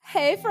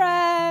Hey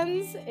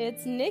friends,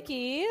 it's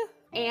Nikki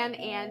and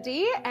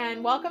Andy,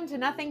 and welcome to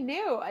Nothing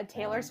New, a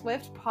Taylor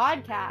Swift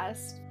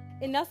podcast.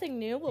 In Nothing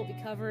New, we'll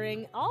be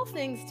covering all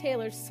things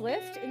Taylor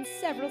Swift in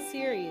several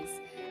series,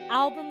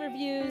 album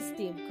reviews,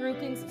 themed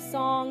groupings of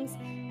songs,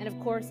 and of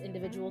course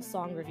individual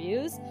song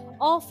reviews,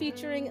 all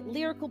featuring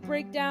lyrical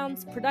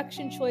breakdowns,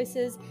 production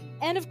choices,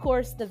 and of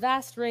course the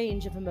vast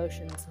range of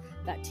emotions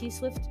that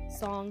T-Swift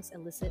songs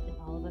elicit in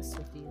all of us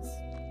Swifties.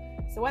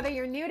 So whether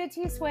you're new to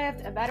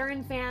T-Swift, a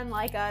veteran fan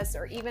like us,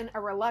 or even a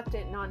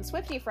reluctant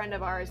non-Swiftie friend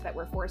of ours that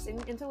we're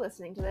forcing into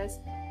listening to this,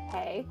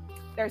 hey,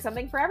 there's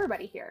something for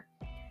everybody here.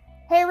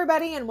 Hey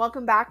everybody, and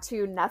welcome back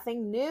to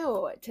Nothing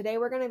New. Today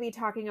we're going to be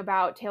talking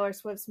about Taylor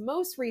Swift's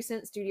most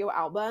recent studio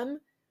album,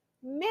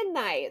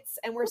 Midnights.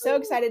 And we're so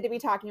excited to be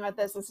talking about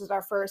this. This is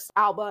our first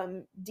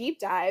album deep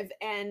dive,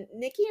 and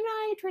Nikki and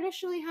I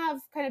traditionally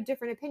have kind of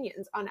different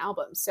opinions on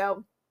albums.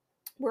 So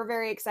we're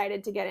very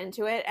excited to get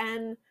into it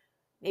and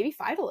maybe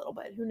fight a little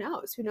bit. Who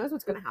knows? Who knows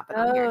what's going to happen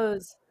on here?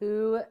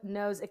 Who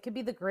knows? It could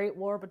be the great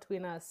war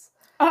between us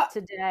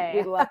today.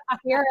 We'd love to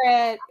hear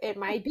it. It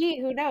might be.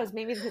 Who knows?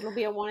 Maybe it'll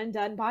be a one and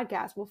done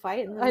podcast. We'll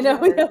fight. And I know.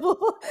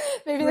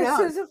 Maybe this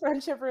is a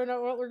friendship ruin.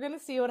 We're going to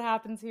see what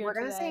happens here. We're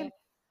going to see.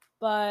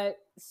 But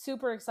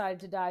super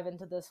excited to dive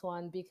into this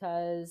one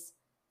because,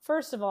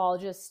 first of all,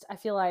 I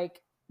feel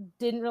like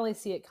didn't really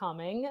see it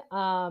coming.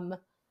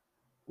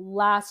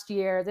 Last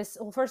year,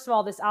 first of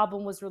all, this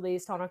album was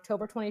released on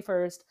October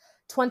 21st,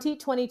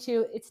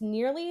 2022. It's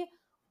nearly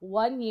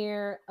 1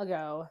 year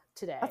ago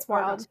today. That's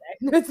wild.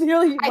 It's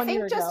nearly 1 year ago. I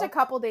think just a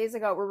couple days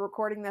ago, we're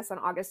recording this on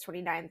August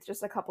 29th.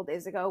 Just a couple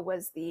days ago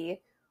was the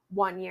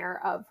 1 year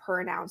of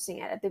her announcing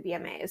it at the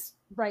VMAs.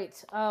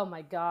 Right. Oh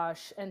my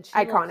gosh. And she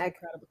iconic.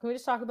 Can we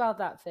just talk about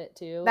that fit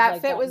too?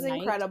 That fit was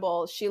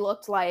incredible. She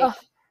looked like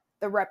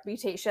the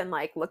Reputation,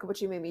 like Look at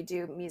What You Made Me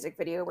Do music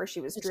video where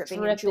she was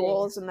dripping in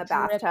jewels in the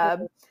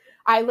bathtub.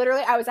 I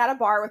was at a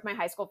bar with my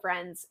high school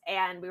friends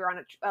and we were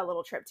on a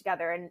little trip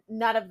together, and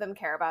none of them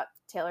care about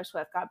Taylor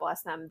Swift. God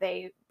bless them.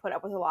 They put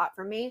up with a lot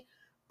from me,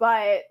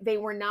 but they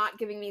were not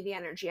giving me the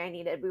energy I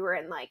needed. We were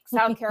in like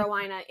South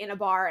Carolina in a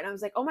bar, and I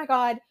was like, oh my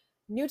God,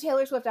 new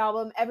Taylor Swift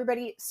album.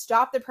 Everybody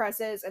stop the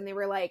presses. And they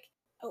were like,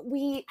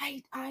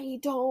 I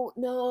don't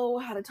know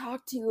how to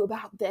talk to you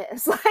about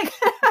this. Like,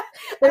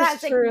 and I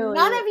was like,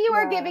 none of you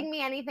are giving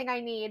me anything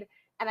I need.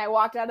 And I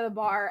walked out of the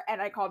bar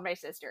and I called my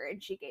sister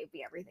and she gave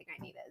me everything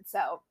I needed.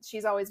 So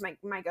she's always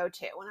my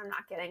go-to when I'm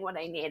not getting what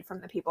I need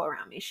from the people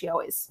around me. She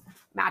always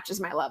matches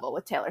my level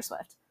with Taylor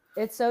Swift.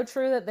 It's so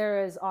true that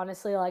there is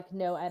honestly like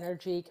no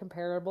energy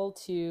comparable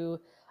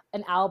to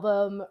an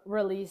album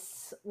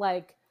release,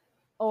 like,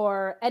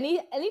 or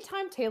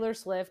anytime Taylor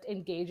Swift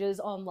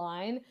engages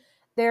online,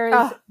 there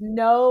is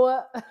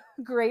no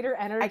greater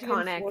energy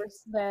and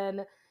force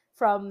than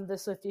from the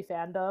Swiftie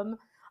fandom.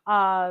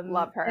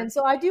 Love her. And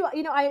so I do,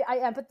 I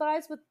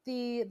empathize with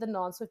the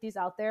non-Swifties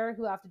out there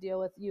who have to deal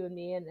with you and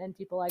me and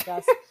people like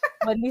us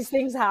when these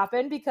things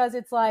happen, because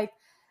it's like,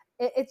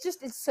 it's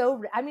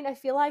so, I mean, I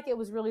feel like it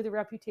was really the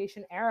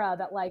Reputation era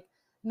that like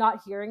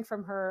not hearing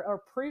from her,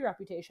 or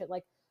pre-Reputation,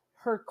 like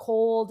her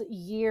cold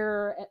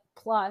year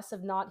plus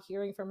of not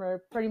hearing from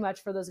her, pretty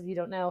much, for those of you who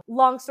don't know.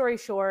 Long story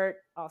short,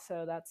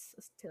 also that's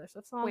a Taylor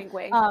Swift song. Wink,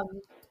 wink.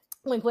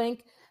 Wink,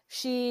 wink.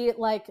 She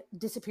like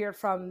disappeared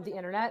from the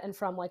internet and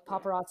from like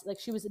paparazzi. Like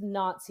she was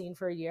not seen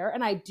for a year.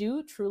 And I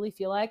do truly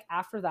feel like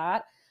after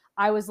that,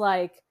 I was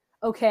like,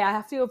 okay, I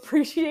have to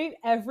appreciate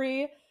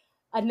every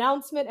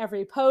announcement,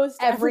 every post,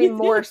 every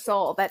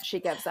morsel that she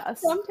gives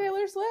us from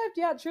Taylor Swift.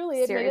 Yeah,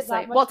 truly.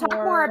 Seriously. We'll talk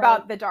more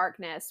about the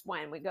darkness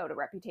when we go to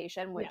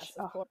Reputation, which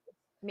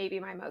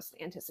maybe my most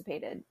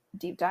anticipated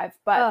deep dive.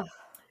 But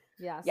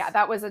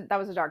that was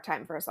a dark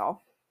time for us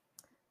all.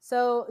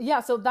 So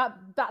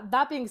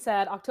that being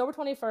said, October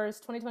 21st,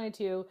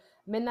 2022,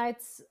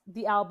 Midnights,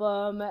 the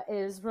album,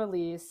 is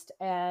released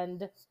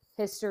and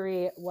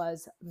history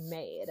was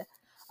made.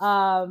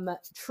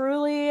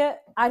 Truly,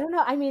 I don't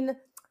know. I mean,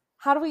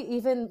 how do we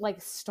even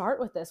like start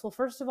with this? Well,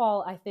 first of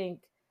all, I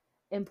think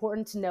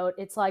important to note,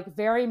 it's like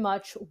very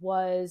much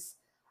was,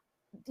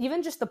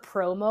 even just the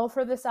promo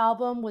for this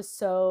album was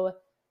so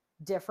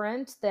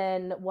different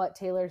than what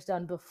Taylor's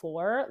done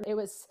before. It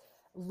was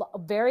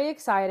very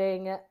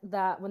exciting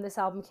that when this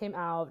album came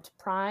out,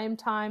 prime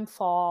time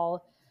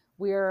fall,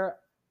 I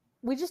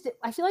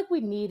feel like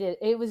we needed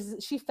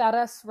it. She fed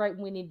us right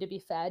when we needed to be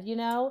fed,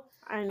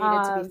 I needed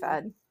to be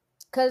fed.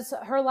 Because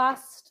her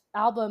last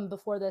album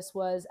before this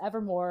was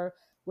Evermore,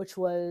 which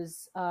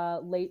was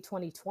late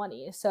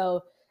 2020.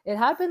 So it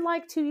had been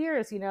like 2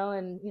 years,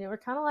 and we're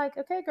kind of like,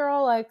 okay,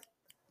 girl, like,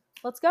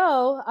 let's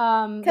go.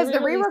 Because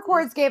the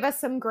re-records gave us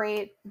some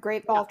great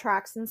vault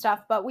tracks and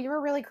stuff, but we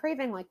were really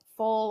craving like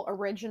full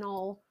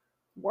original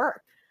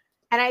work.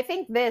 And I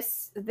think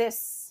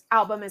this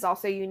album is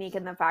also unique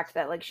in the fact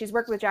that like she's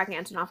worked with Jack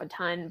Antonoff a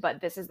ton, but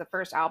this is the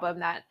first album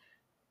that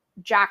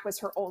Jack was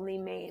her only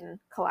main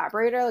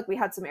collaborator. Like we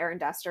had some Aaron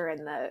Dessner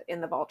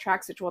in the vault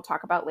tracks, which we'll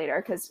talk about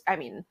later. Because I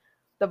mean,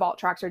 the vault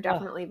tracks are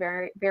definitely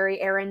very, very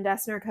Aaron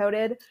Dessner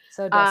coded.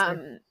 So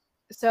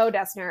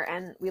Dessner,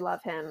 and we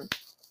love him.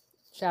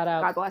 Shout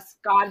out.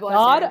 God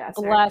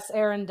bless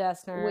Aaron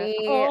Dessner.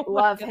 We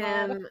love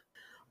him.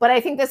 But I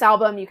think this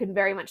album, you can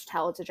very much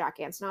tell it's a Jack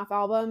Antonoff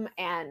album,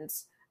 and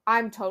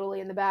I'm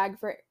totally in the bag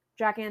for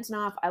Jack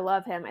Antonoff. I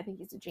love him. I think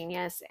he's a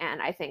genius, and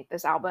I think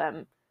this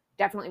album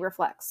definitely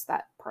reflects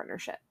that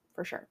partnership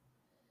for sure.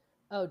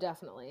 Oh,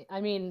 definitely. I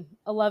mean,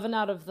 11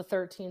 out of the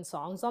 13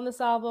 songs on this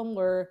album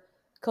were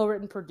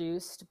co-written,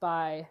 produced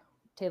by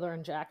Taylor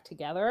and Jack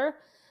together.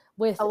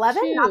 With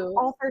 11, not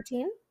all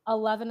 13.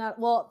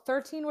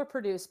 13 were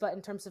produced, but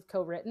in terms of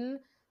co-written,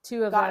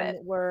 2 of them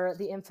were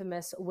the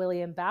infamous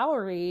William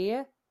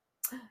Bowery,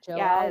 Joe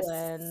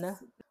Alwyn,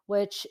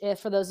 which, if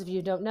for those of you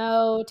who don't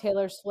know,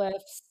 Taylor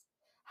Swift's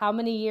how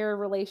many year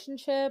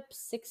relationship?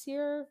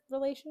 6-year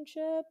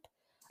relationship?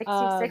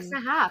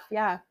 6.5,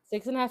 yeah.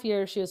 6.5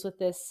 years she was with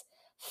this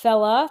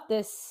fella,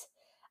 this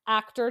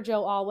actor,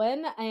 Joe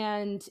Alwyn,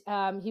 and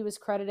he was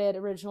credited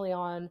originally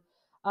on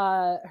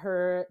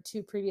her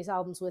 2 previous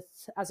albums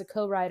as a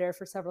co-writer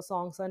for several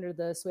songs under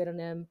the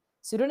pseudonym,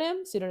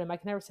 I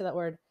can never say that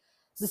word,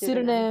 the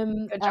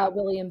pseudonym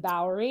William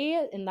Bowery,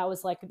 and that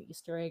was like an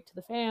Easter egg to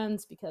the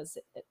fans because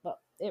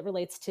it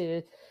relates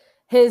to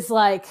his,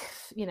 like,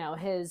 you know,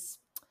 his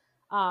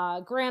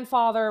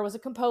grandfather was a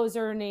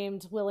composer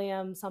named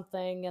William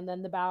something, and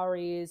then the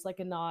Bowery is like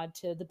a nod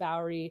to the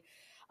Bowery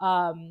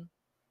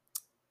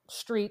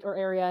street or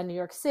area in New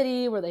York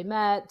City where they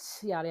met,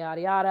 yada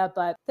yada yada.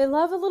 But they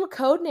love a little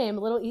code name,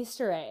 a little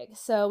Easter egg.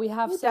 So we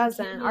have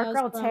our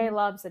girl Tay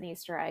loves an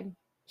Easter egg.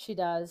 She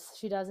does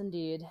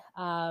indeed.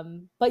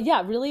 But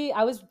yeah, really,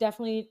 I was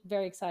definitely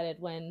very excited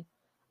when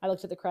I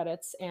looked at the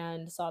credits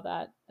and saw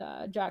that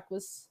Jack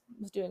was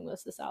doing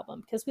this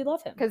album because we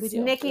love him. Because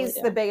Nicki's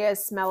the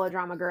biggest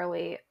melodrama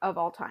girly of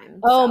all time.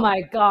 Oh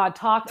my God,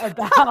 talk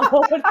about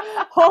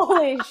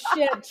holy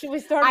shit! Should we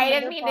start? I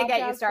didn't mean to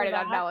get you started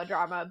on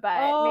melodrama,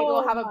 but maybe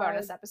we'll have a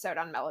bonus episode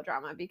on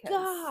melodrama because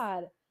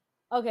God.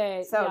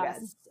 Okay, so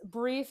good.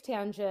 Brief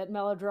tangent.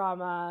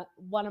 Melodrama,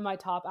 one of my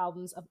top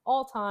albums of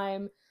all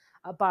time,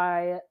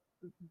 by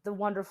the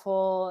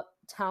wonderful,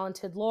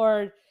 talented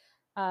Lorde.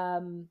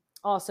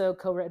 Also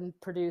co-written,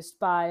 produced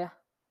by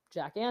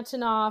Jack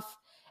Antonoff.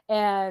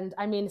 And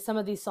I mean, some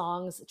of these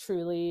songs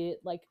truly,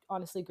 like,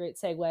 honestly, great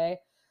segue,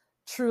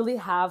 truly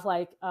have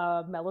like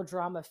a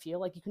melodrama feel.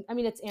 Like, you can, I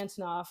mean, it's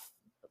Antonoff,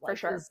 like, for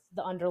sure, is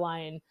the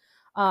underlying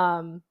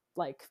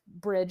like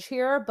bridge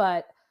here,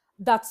 but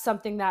that's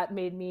something that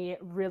made me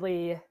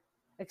really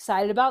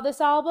excited about this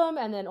album,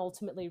 and then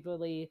ultimately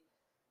really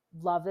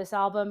love this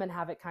album and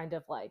have it kind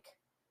of like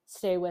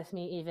stay with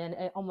me even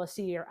almost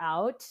a year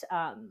out.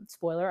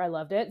 Spoiler, I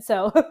loved it.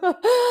 So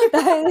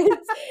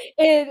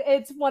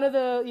it's one of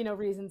the, you know,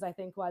 reasons I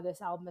think why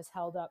this album has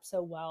held up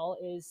so well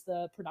is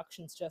the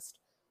production's just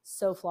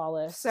so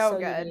flawless, so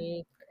good.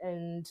 Unique,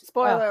 and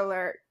spoiler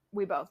alert,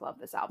 we both love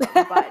this album,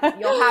 but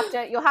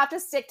you'll have to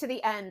stick to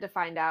the end to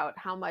find out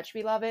how much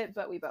we love it,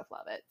 but we both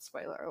love it.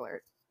 Spoiler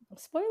alert.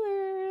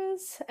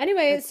 Spoilers.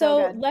 Anyway,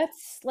 so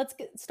let's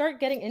start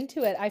getting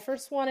into it. I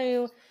first want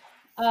to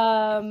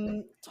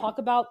talk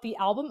about the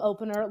album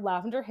opener,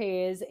 Lavender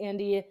Haze.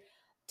 Andy,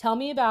 tell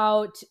me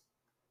about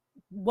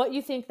what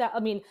you think that, I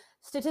mean,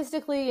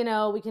 statistically, you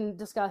know, we can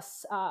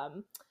discuss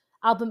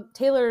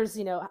Taylor's,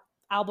 you know,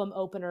 album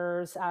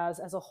openers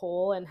as a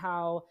whole, and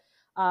how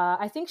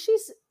I think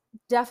she's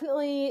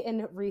definitely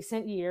in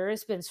recent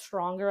years been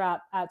stronger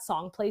at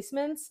song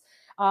placements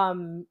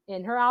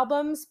in her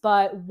albums.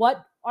 But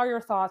what are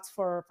your thoughts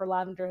for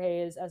Lavender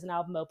Haze as an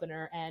album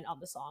opener and on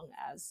the song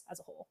as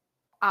a whole?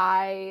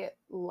 I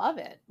love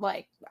it.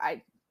 Like,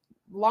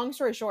 long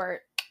story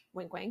short,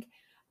 wink, wink,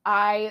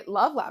 I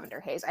love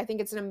Lavender Haze. I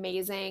think it's an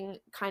amazing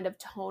kind of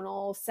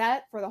tonal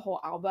set for the whole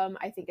album.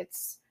 I think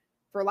it's,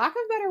 for lack of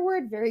a better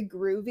word, very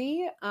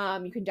groovy.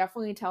 You can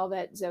definitely tell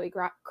that Zoe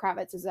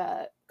Kravitz is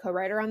a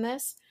co-writer on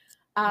this.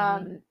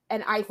 And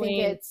I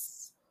think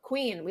it's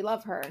Queen. We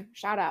love her.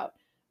 Shout out.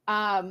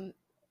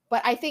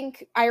 But I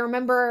think I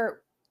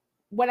remember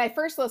when I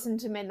first listened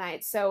to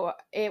Midnight, so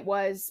it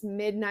was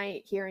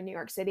midnight here in New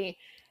York City,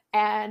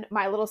 and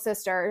my little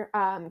sister,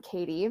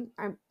 Katie,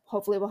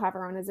 hopefully we'll have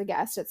her on as a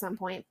guest at some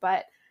point,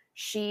 but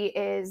she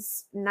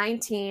is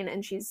 19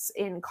 and she's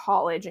in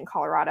college in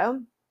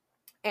Colorado,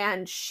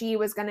 and she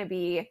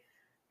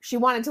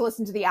wanted to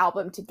listen to the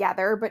album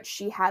together, but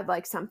she had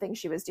like something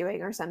she was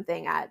doing or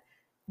something at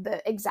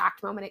the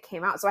exact moment it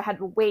came out. So I had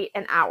to wait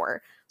an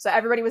hour. So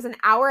everybody was an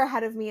hour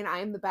ahead of me, and I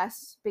am the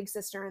best big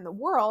sister in the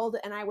world.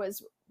 And I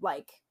was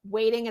like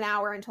waiting an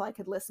hour until I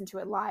could listen to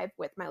it live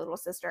with my little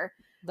sister.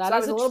 That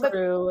is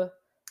true.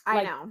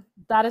 I know.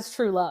 That is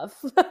true love.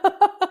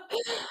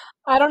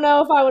 I don't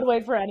know if I would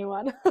wait for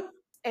anyone.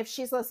 If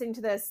she's listening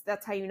to this,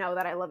 that's how you know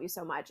that I love you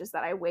so much, is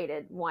that I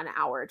waited 1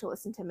 hour to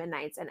listen to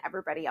Midnights, and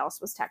everybody else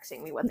was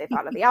texting me what they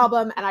thought of the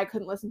album, and I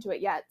couldn't listen to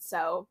it yet.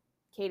 So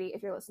Katie,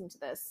 if you're listening to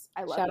this,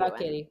 I love you. Shout out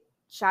Katie.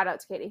 Shout out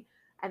to Katie.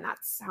 And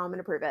that's how I'm going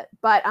to prove it.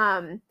 But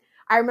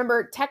I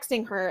remember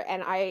texting her,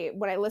 and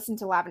when I listened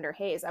to Lavender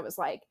Haze, I was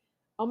like,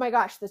 oh my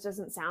gosh, this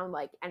doesn't sound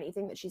like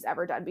anything that she's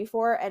ever done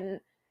before. And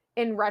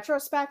in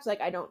retrospect, like,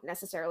 I don't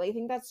necessarily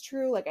think that's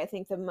true. Like, I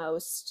think the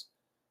most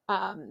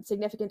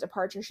significant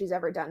departure she's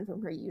ever done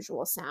from her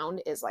usual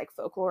sound is like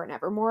Folklore and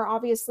Evermore,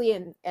 obviously,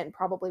 and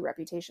probably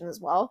Reputation as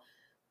well.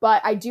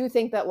 But I do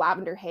think that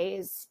Lavender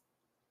Haze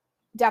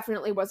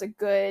definitely was a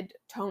good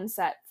tone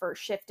set for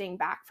shifting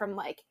back from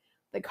like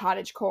the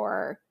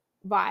cottagecore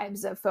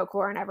vibes of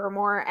Folklore and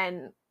Evermore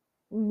and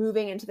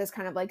moving into this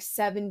kind of like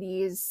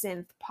 70s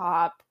synth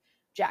pop,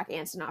 Jack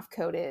Antonoff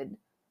coded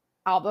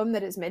album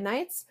that is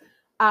Midnights.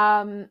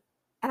 And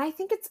I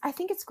think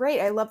it's great.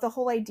 I love the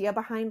whole idea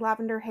behind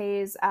Lavender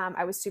Haze.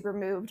 I was super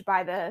moved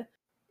by the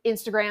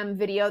Instagram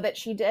video that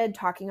she did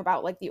talking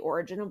about like the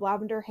origin of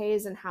Lavender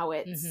Haze and how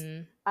it's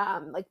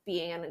like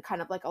being in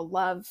kind of like a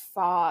love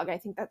fog. I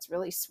think that's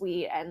really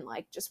sweet, and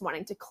like just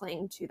wanting to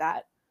cling to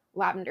that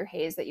lavender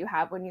haze that you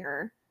have when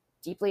you're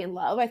deeply in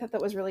love. I thought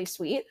that was really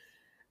sweet.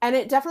 And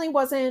it definitely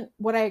wasn't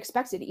what I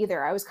expected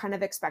either. I was kind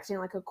of expecting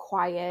like a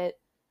quiet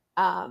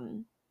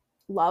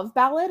love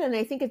ballad. And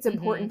I think it's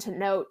important to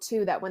note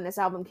too that when this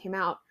album came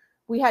out,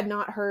 we had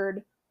not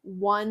heard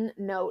one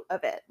note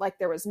of it. Like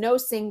there was no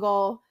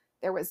single,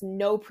 there was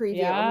no preview.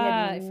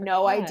 Yeah, we had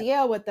no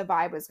idea what the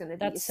vibe was going to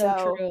be. That's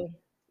so true.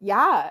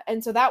 Yeah.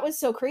 And so that was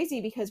so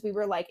crazy because we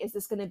were like, is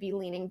this going to be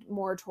leaning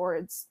more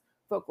towards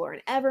Folklore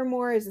and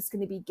Evermore? Is this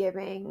going to be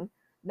giving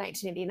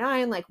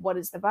 1989? Like, what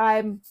is the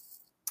vibe?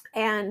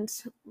 And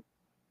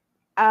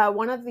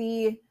one of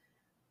the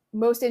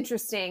most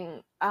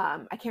interesting,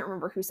 I can't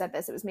remember who said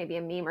this, it was maybe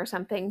a meme or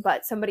something,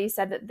 but somebody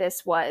said that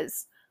this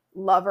was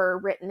Lover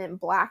written in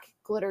black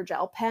glitter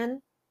gel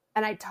pen,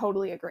 and I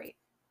totally agree.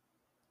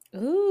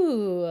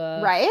 Ooh.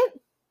 Right?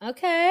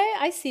 Okay,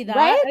 I see that.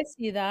 Right? I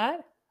see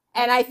that.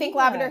 And I think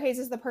Lavender Haze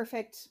is the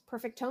perfect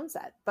tone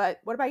set. But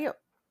what about you?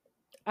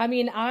 I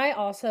mean,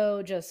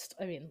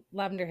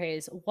 Lavender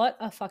Haze, what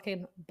a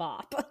fucking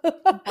bop.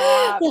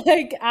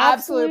 Like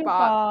absolute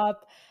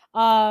bop.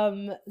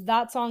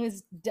 That song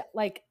is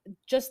like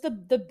just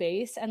the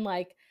bass and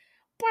like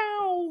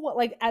wow,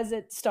 like as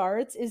it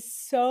starts is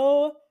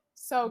so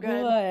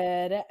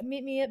good.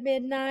 Meet me at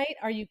midnight.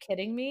 Are you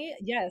kidding me?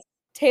 Yes.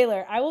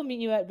 Taylor, I will meet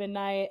you at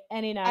midnight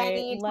any night.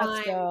 Anytime.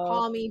 Let's go.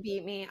 Call me,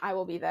 beat me. I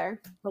will be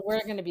there. But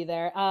we're gonna be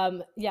there.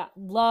 Yeah,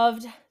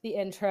 loved the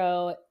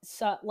intro.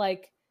 So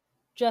like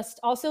just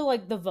also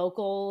like the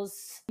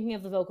vocals. Thinking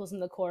of the vocals in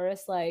the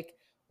chorus, like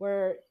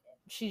where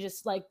she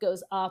just like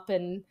goes up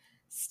and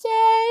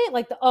stay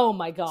like the oh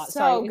my god, so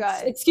sorry,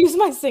 good. Excuse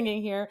my singing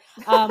here.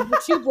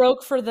 But you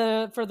broke for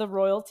the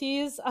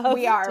royalties.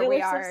 We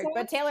are.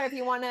 But Taylor, if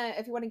you wanna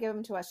give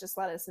them to us, just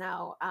let us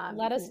know.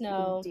 Let us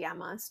know.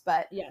 DM us.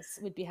 But yes,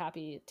 we'd be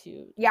happy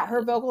to. Yeah,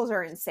 her vocals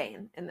are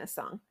insane in this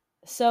song.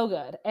 So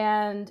good.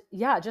 And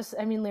yeah, just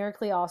I mean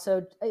lyrically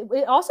also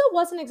it also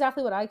wasn't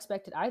exactly what I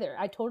expected either.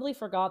 I totally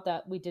forgot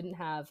that we didn't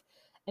have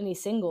any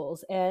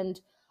singles, and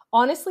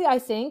honestly I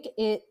think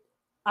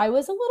I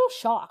was a little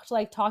shocked,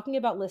 like talking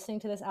about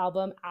listening to this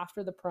album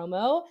after the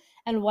promo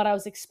and what I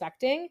was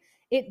expecting.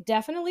 It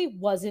definitely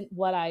wasn't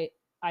what I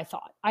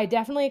thought. I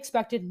definitely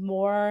expected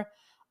more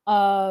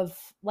of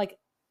like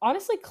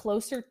honestly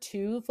closer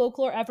to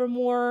Folklore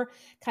Evermore,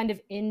 kind of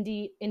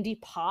indie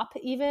pop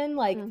even,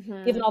 like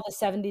given all the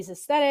 70s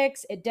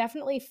aesthetics. It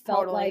definitely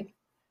felt like,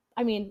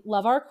 I mean,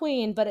 love our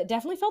queen, but it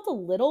definitely felt a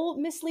little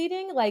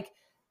misleading. Like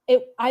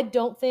I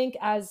don't think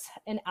as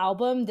an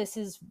album, this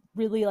is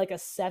really like a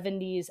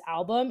 70s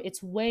album.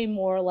 It's way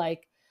more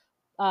like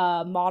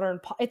modern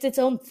pop. It's its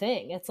own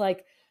thing. It's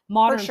like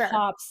modern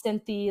pop,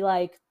 synthy,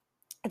 like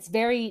it's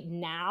very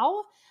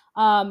now.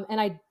 And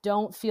I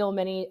don't feel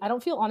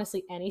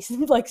honestly any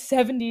like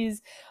 70s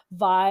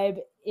vibe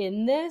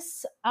in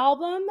this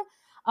album.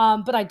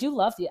 But I do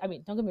love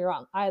don't get me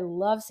wrong. I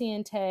love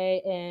seeing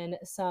Tay in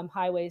some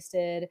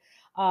high-waisted,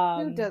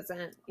 who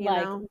doesn't,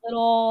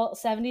 little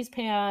 70s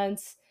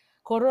pants,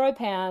 corduroy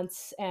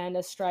pants, and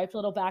a striped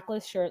little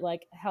backless shirt.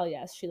 Like, hell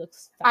yes, she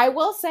looks fabulous. I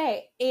will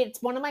say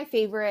it's one of my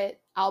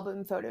favorite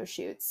album photo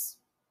shoots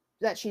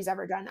that she's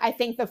ever done. I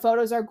think the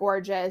photos are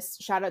gorgeous.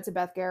 Shout out to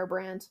Beth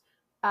Garabrand.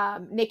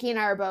 Nikki and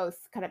I are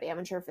both kind of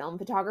amateur film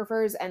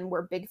photographers, and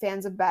we're big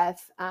fans of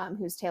Beth,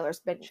 who's Taylor's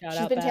been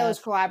Taylor's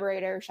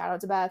collaborator. Shout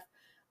out to Beth.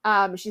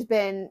 She's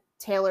been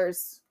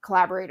Taylor's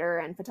collaborator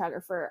and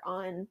photographer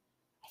on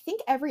I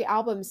think every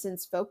album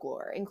since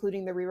Folklore,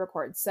 including the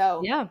re-records.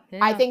 So yeah.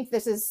 I think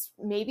this is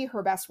maybe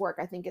her best work.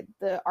 I think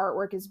the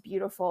artwork is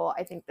beautiful.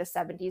 I think the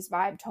 70s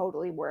vibe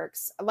totally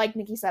works. Like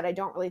Nikki said, I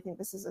don't really think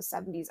this is a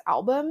 70s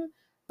album,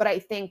 but I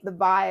think the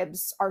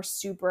vibes are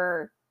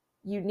super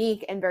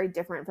unique and very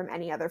different from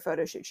any other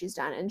photo shoot she's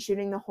done. And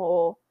shooting the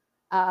whole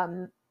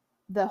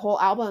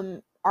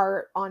album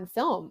art on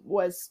film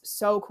was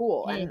so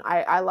cool. And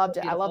I loved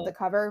it. I love the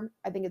cover.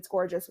 I think it's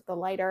gorgeous with the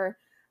lighter.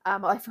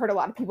 I've heard a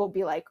lot of people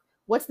be like,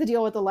 what's the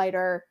deal with the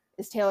lighter?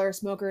 Is Taylor a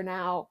smoker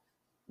now?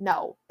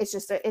 No, it's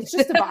just a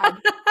vibe.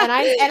 and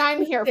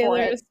I'm here for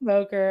it.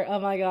 Smoker. Oh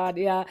my God.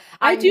 Yeah.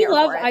 I do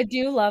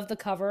love the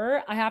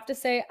cover. I have to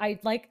say, I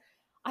don't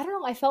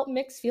know. I felt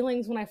mixed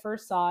feelings when I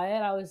first saw it.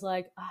 I was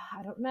like,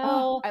 I don't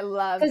know. I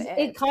love it.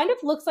 It kind of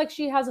looks like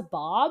she has a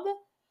bob,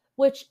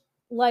 which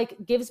like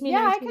gives me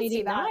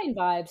 1989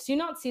 vibes. Do you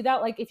not see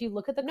that? Like if you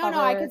look at the cover.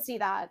 No, I could see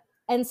that.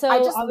 And so I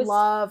just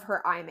love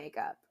her eye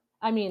makeup.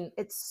 I mean,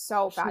 it's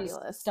so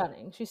fabulous.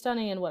 Stunning. She's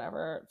stunning in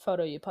whatever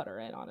photo you put her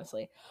in,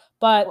 honestly.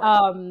 But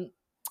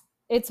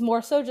it's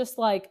more so just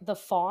like the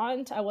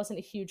font. I wasn't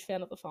a huge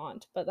fan of the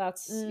font, but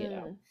that's, you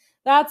know,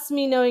 that's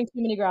me knowing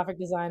too many graphic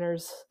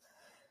designers.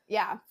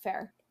 Yeah,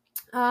 fair.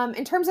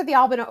 In terms of the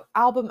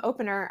album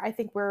opener, I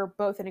think we're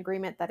both in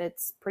agreement that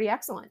it's pretty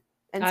excellent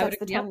and sets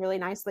the tone really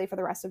nicely for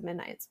the rest of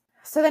Midnights.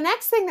 So the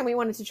next thing that we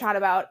wanted to chat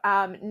about,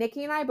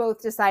 Nikki and I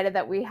both decided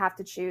that we have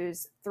to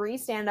choose 3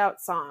 standout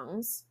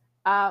songs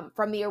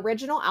from the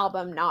original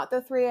album, not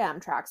the 3 a.m.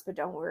 tracks, but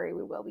don't worry,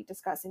 we will be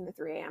discussing the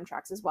 3 a.m.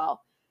 tracks as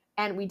well.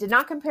 And we did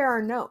not compare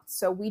our notes,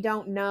 so we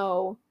don't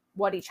know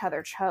what each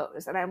other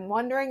chose. And I'm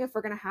wondering if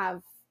we're going to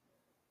have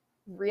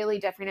really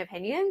different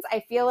opinions. I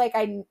feel like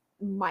I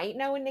might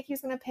know what Nikki's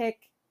going to pick,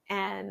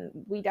 and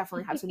we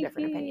definitely have some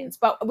different opinions,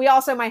 but we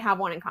also might have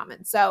one in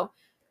common. So,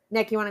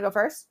 Nick, you want to go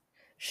first?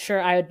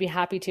 Sure, I would be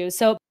happy to.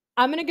 So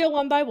I'm going to go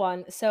one by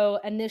one. So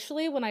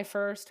initially, when I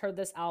first heard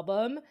this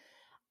album,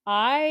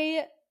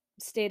 I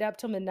stayed up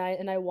till midnight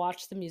and I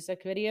watched the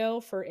music video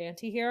for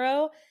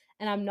Antihero.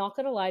 And I'm not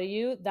going to lie to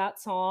you,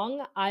 that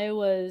song I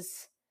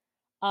was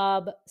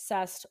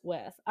obsessed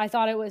with. I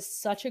thought it was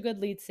such a good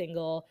lead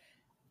single.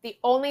 The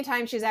only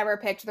time she's ever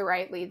picked the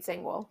right lead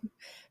single.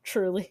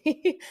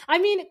 Truly. I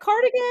mean,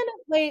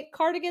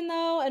 Cardigan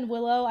though, and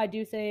Willow, I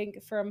do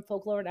think from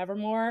Folklore and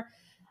Evermore,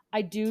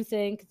 I do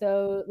think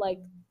though, like,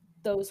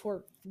 those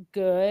were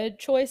good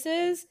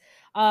choices.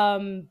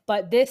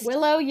 But this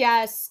Willow,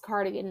 yes,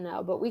 Cardigan,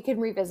 no, but we can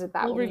revisit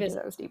that. We'll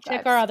revisit those deep dives.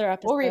 Check our other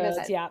episodes. We'll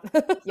revisit. Yeah.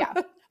 Yeah.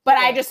 But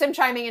yeah. I just am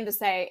chiming in to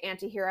say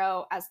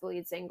Antihero as the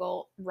lead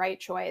single, right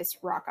choice,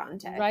 Rock on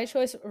Tay. Right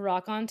choice,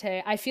 Rock on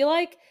Tay. I feel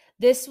like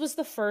this was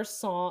the first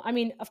song. I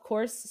mean, of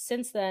course,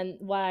 since then,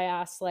 why I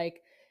asked,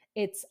 like,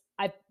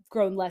 I've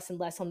grown less and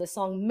less on this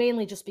song,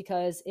 mainly just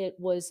because it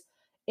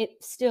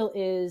still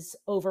is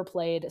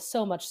overplayed,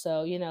 so much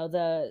so, you know,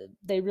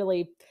 they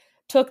really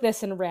took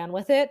this and ran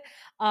with it.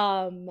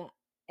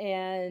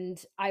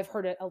 And I've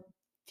heard it a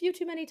few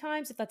too many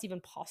times, if that's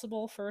even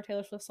possible for a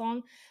Taylor Swift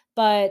song.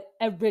 But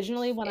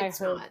originally when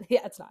it's not.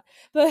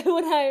 But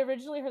when I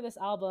originally heard this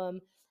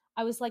album,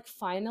 I was like,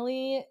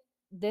 finally,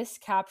 this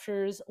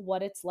captures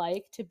what it's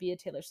like to be a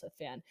Taylor Swift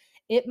fan.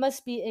 It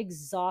must be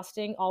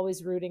exhausting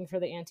always rooting for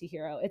the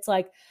Antihero. It's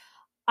like,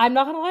 I'm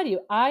not gonna lie to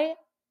you, I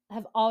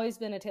have always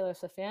been a Taylor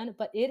Swift fan,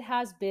 but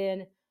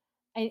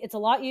it's a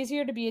lot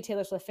easier to be a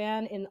Taylor Swift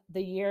fan in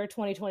the year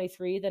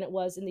 2023 than it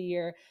was in the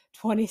year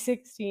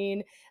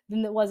 2016,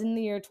 than it was in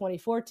the year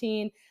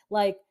 2014.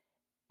 Like,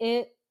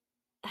 it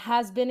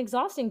has been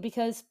exhausting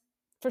because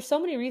for so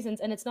many reasons,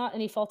 and it's not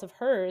any fault of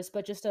hers,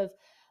 but just of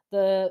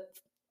the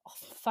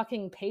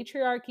fucking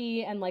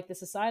patriarchy and like the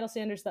societal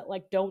standards that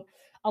like don't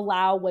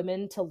allow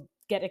women to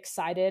get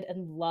excited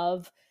and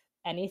love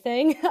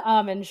anything,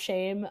 and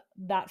shame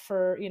that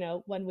for, you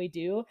know, when we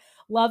do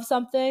love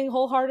something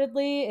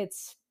wholeheartedly,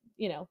 it's,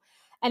 you know,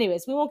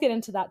 anyways, we won't get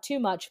into that too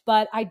much,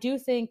 but I do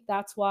think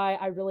that's why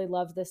I really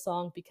love this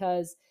song,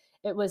 because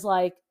it was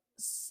like,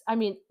 I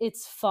mean,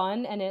 it's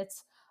fun and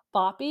it's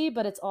boppy,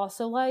 but it's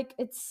also like,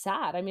 it's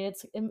sad. I mean,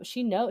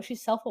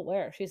 she's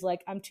self-aware. She's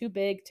like, I'm too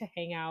big to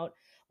hang out.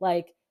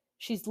 Like,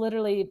 she's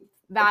literally,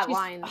 that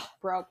line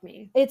broke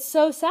me. It's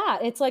so sad.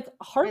 It's like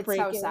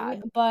heartbreaking, it's so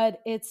sad.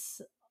 But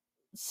it's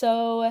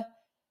so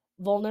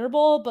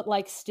vulnerable, but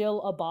like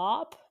still a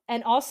bop.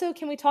 And also,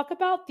 can we talk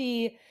about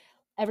the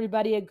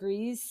everybody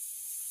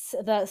agrees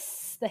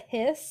the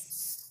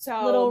hiss,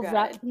 so little good.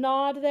 rep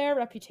nod there,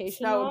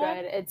 Reputation so nod.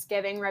 Good, it's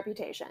giving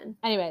Reputation.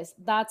 Anyways,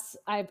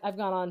 I've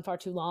gone on far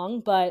too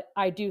long, but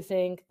I do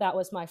think that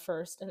was my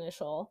first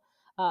initial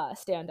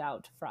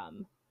standout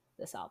from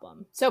this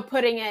album. So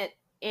putting it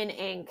in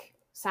ink,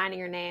 signing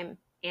your name,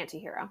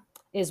 Antihero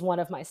is one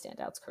of my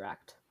standouts.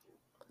 Correct.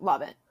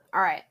 Love it.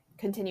 All right,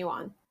 continue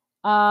on.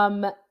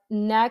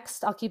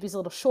 Next, I'll keep these a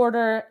little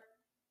shorter,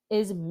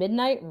 is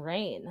Midnight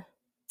Rain.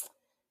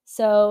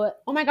 So,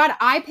 oh my god,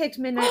 I picked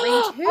Midnight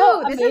Rain too.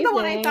 Oh, this is the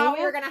one I thought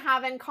we were going to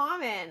have in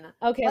common.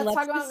 Okay, let's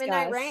talk about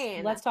Midnight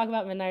Rain. Let's talk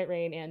about Midnight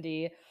Rain,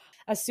 Andy.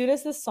 As soon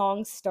as the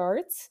song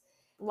starts,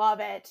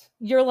 love it.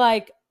 You're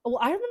like, well,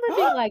 I remember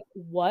being like,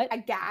 what? I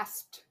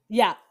gasped.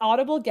 Yeah,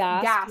 audible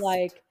gasp.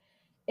 Like,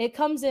 it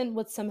comes in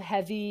with some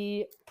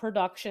heavy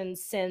production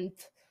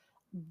synth,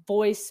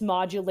 voice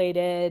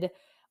modulated,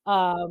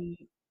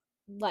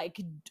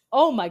 like,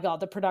 oh my god,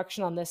 the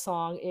production on this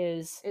song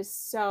is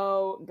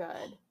so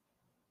good.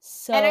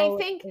 So, and I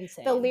think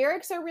insane. The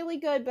lyrics are really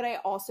good, but I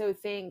also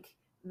think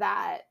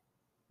that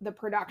the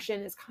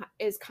production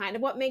is kind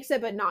of what makes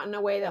it, but not in a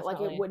way that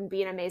Definitely. Like it wouldn't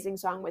be an amazing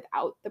song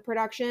without the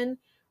production.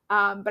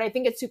 But I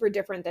think it's super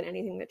different than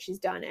anything that she's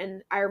done.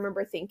 And I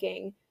remember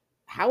thinking,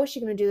 how is she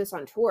going to do this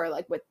on tour,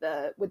 like with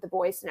the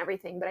voice and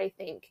everything? But I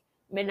think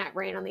Midnight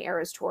Rain on the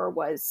Eras tour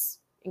was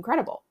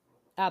incredible.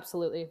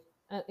 Absolutely.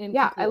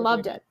 Yeah, I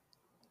loved it.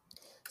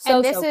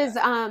 And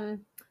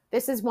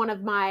this is one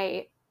of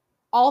my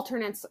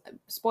alternates.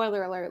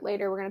 Spoiler alert,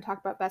 later we're going to talk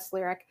about best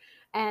lyric,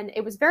 and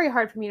it was very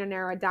hard for me to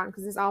narrow it down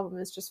because this album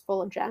is just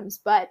full of gems.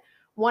 But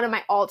one of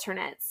my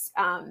alternates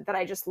that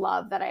I just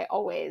love, that I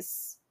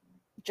always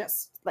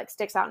just like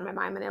sticks out in my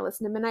mind when I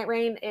listen to Midnight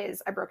Rain,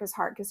 is I Broke His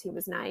Heart Because He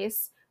Was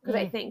Nice. Because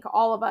I think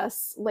all of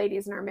us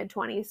ladies in our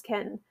mid-20s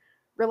can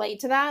relate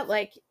to that.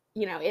 Like,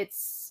 you know,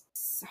 it's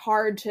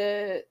hard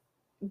to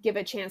give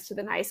a chance to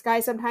the nice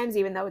guy sometimes,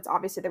 even though it's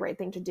obviously the right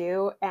thing to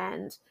do.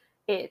 And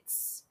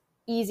it's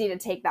easy to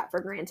take that for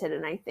granted.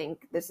 And I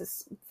think this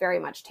is very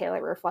much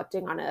Taylor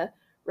reflecting on a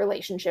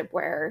relationship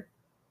where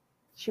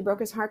she broke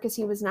his heart because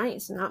he was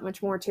nice, and not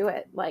much more to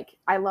it. Like,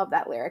 I love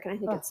that lyric, and I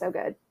think it's so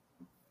good.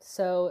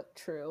 So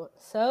true.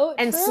 So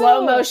and true.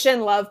 Slow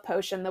Motion Love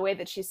Potion, the way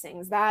that she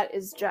sings that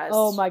is just,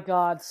 oh my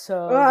god,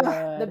 so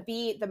good. The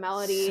beat, the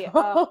melody,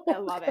 I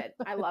love it.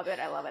 I love it.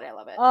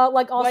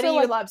 Like, also, what do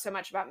you love so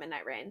much about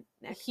Midnight Rain,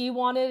 Nick? He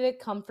wanted it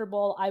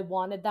comfortable. I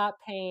wanted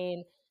that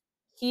pain.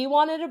 He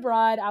wanted a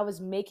bride. I was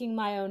making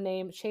my own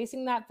name,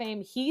 chasing that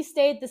fame. He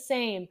stayed the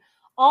same.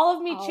 All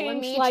of me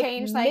changed like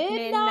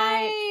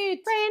Midnight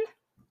Rain.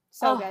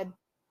 So good.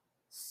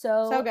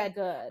 So good.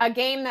 A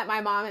game that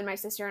my mom and my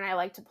sister and I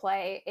like to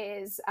play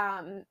is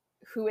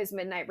who is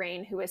Midnight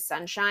Rain, who is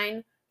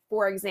Sunshine.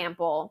 For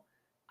example,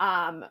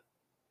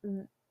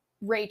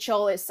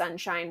 Rachel is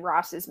Sunshine,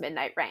 Ross is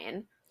Midnight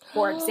Rain.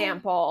 For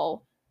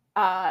example,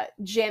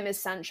 Jim is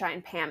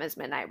Sunshine, Pam is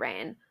Midnight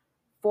Rain.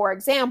 For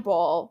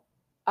example,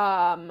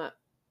 I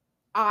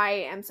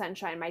am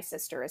Sunshine, my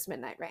sister is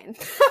Midnight Rain.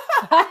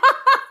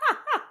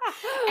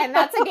 And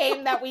that's a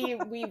game that we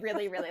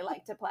really, really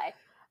like to play.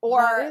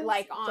 Or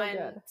like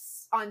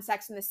on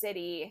Sex and the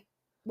City.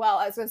 Well,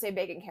 I was going to say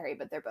Big and Carrie,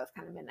 but they're both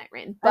kind of Midnight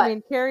Rain. But I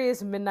mean, Carrie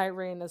is Midnight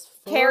Rain as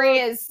fuck. Carrie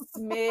is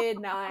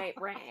Midnight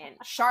Rain.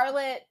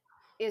 Charlotte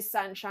is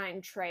Sunshine.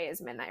 Trey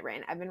is Midnight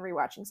Rain. I've been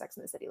rewatching Sex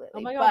and the City lately.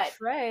 Oh my god,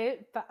 Trey!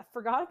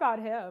 Forgot about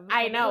him.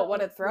 I know,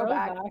 what a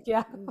throwback.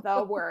 Yeah,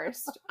 the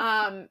worst.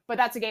 But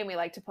that's a game we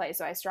like to play,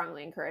 so I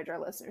strongly encourage our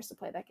listeners to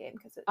play that game,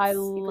 because I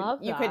love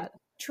you could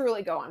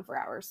truly go on for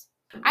hours.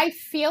 I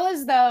feel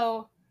as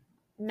though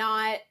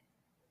not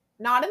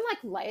in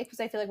like life, because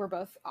I feel like we're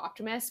both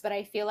optimists, but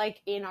I feel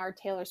like in our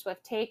Taylor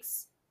Swift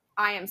takes,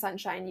 I am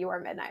Sunshine, you are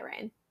Midnight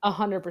Rain.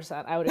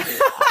 100%. I would agree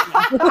with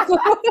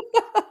that.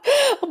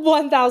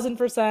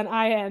 1000%.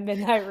 I am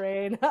Midnight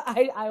Rain.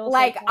 I will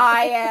like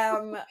I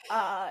am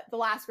The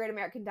Last Great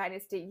American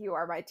Dynasty. You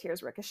are my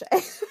Tears Ricochet.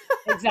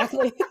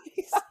 Exactly.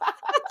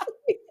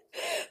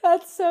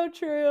 That's so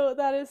true.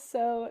 That is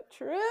so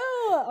true.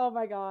 Oh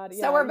my god.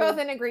 So we're both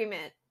in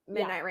agreement.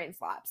 Midnight Rain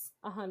slaps.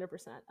 100%.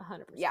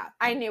 100%. Yeah,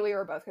 I knew we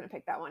were both going to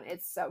pick that one.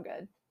 It's so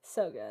good.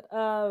 So good.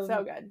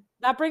 So good.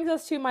 That brings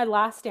us to my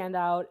last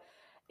standout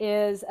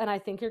is, and I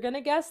think you're going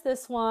to guess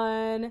this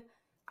one.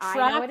 I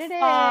know what it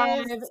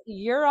is.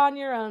 You're on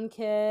Your Own,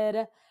 Kid.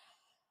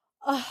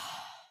 Big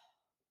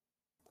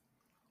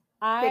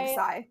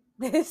sigh.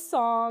 This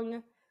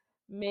song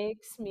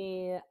makes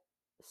me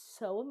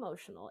so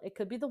emotional. It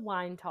could be the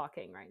wine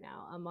talking right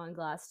now. I'm on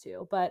glass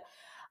too, but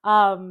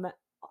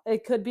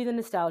it could be the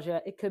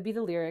nostalgia. It could be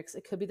the lyrics.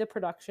 It could be the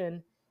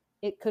production.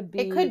 It could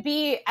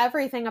be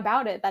everything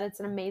about it, that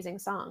it's an amazing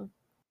song.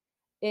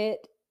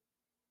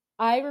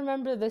 I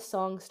remember this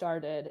song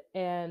started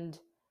and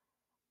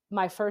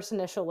my first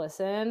initial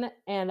listen,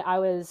 and I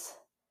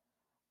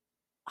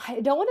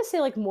don't want to say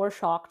like more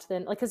shocked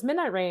than, like, because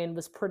Midnight Rain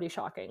was pretty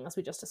shocking, as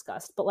we just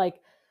discussed, but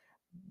like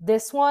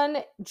this one,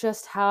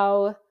 just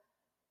how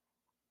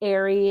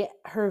airy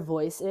her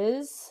voice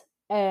is,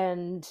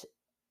 and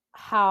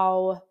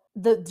how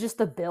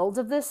the build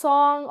of this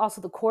song,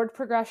 also the chord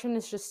progression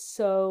is just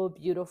so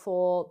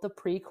beautiful. The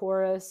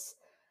pre-chorus,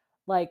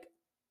 like,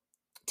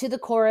 to the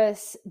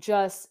chorus,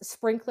 just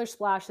sprinkler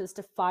splashes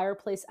to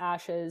fireplace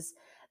ashes.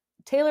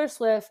 Taylor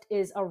Swift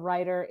is a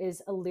writer,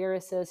 is a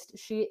lyricist.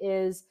 She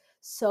is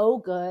so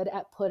good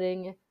at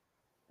putting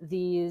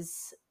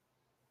these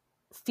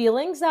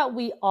feelings that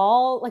we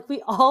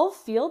all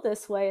feel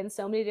this way in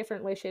so many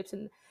different ways, shapes,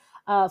 and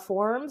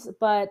forms,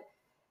 but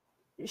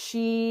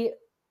she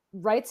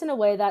writes in a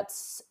way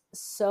that's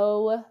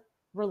so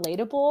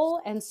relatable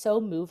and so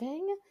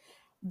moving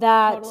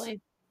that totally.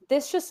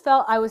 This just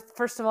felt,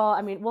 first of all,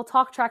 I mean, we'll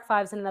talk track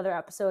 5s in another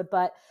episode,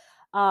 but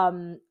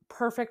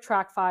perfect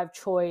track 5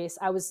 choice.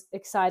 I was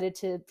excited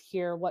to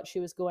hear what she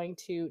was going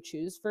to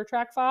choose for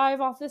track 5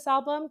 off this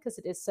album, because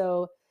it is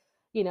so,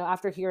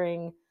 after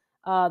hearing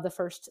the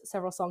first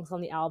several songs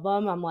on the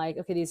album, I'm like,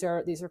 okay, these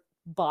are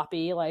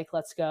boppy, like,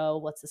 let's go,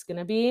 what's this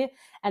gonna be?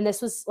 And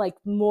this was like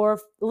a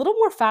little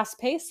more fast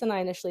paced than I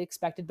initially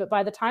expected, but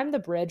by the time the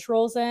bridge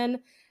rolls in,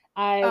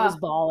 I was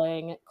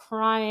bawling,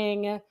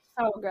 crying.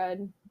 So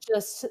good.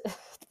 Just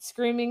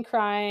screaming,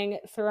 crying,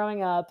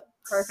 throwing up.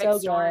 Perfect so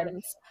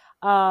storms.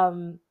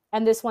 Good.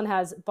 And this one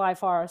has by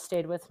far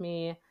stayed with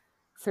me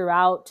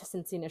throughout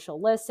since the initial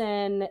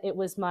listen. It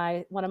was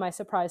one of my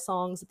surprise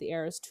songs at the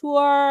Eras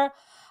tour.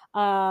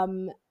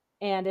 And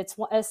it's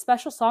a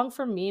special song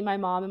for me, my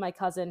mom, and my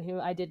cousin, who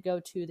I did go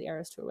to the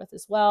Eras tour with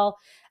as well.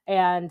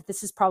 And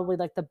this is probably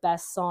like the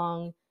best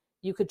song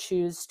you could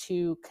choose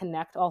to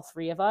connect all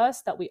three of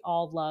us, that we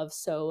all love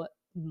so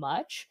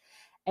much.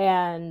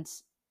 And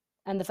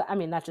And I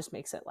mean, that just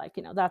makes it like,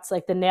 that's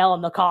like the nail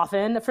in the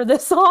coffin for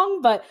this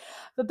song. But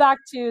back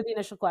to the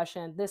initial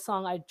question, this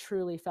song I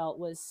truly felt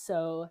was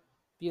so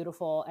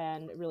beautiful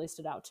and it really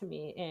stood out to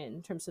me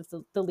in terms of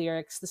the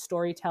lyrics, the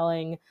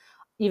storytelling,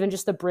 even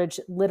just the bridge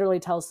literally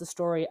tells the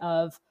story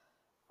of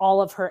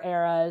all of her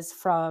eras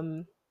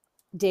from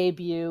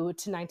debut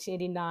to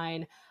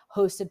 1989,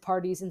 hosted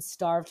parties and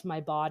starved my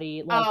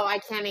body. Like, I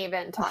can't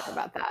even talk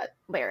about that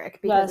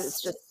lyric because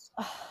it's just,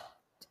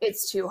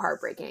 it's too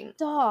heartbreaking.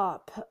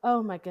 Stop.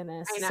 Oh my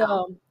goodness. I know.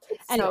 So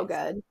it's anyways, so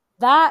good.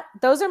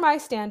 Those are my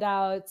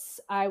standouts.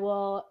 I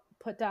will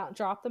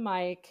drop the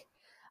mic.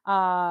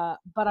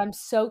 But I'm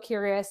so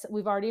curious.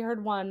 We've already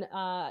heard one.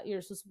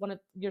 Yours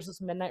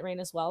was Midnight Rain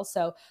as well.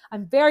 So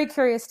I'm very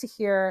curious to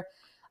hear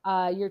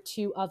your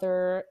two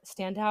other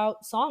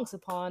standout songs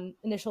upon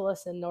initial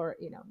listen, or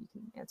you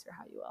can answer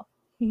how you will.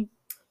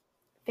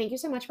 Thank you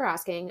so much for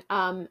asking.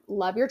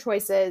 Love your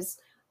choices.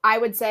 I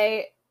would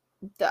say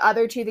the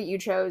other two that you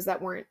chose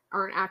that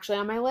aren't actually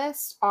on my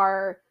list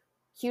are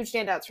huge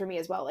standouts for me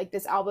as well. Like,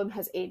 this album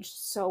has aged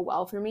so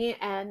well for me,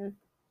 and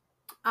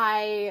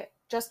I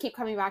just keep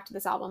coming back to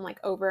this album like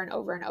over and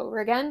over and over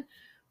again.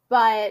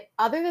 But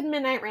other than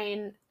Midnight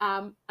Rain,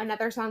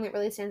 another song that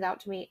really stands out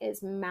to me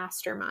is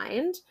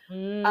Mastermind.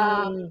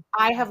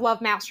 I have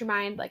loved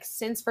Mastermind like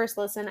since first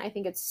listen. I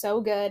think it's so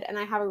good, and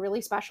I have a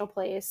really special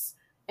place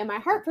in my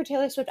heart for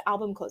Taylor Swift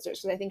album closers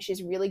because I think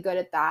she's really good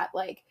at that.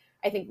 Like,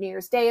 I think New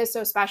Year's Day is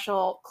so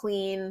special.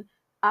 Clean,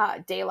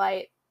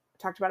 Daylight,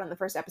 talked about in the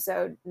first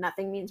episode.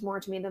 Nothing means more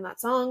to me than that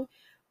song.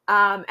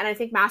 And I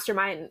think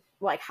Mastermind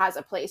like has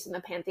a place in the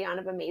pantheon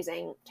of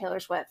amazing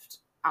Taylor Swift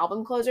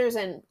album closers.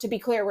 And to be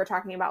clear, we're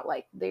talking about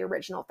like the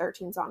original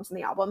 13 songs in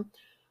the album.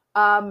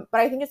 But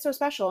I think it's so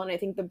special, and I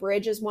think the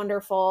bridge is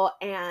wonderful,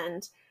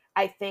 and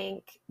I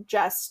think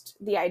just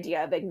the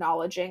idea of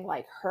acknowledging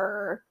like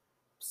her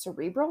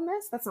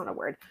cerebralness, that's not a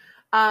word,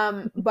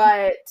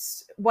 but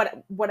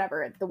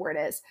whatever the word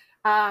is,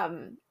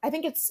 I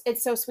think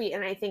it's so sweet,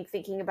 and I think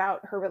thinking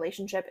about her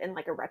relationship in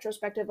like a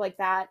retrospective like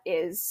that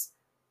is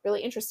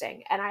really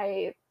interesting, and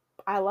I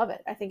love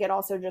it. I think it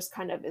also just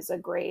kind of is a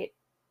great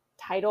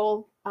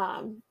title.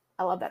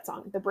 I love that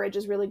song. The bridge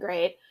is really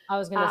great. I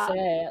was gonna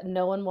say,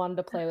 no one wanted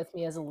to play with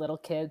me as a little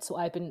kid, so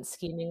I've been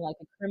scheming like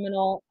a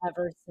criminal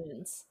ever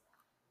since.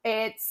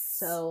 It's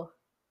so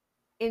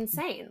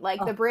insane.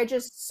 Like, the bridge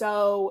is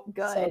so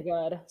good. So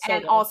good.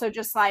 And also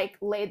just like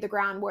laid the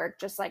groundwork,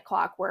 just like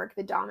clockwork.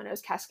 The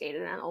dominoes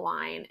cascaded in a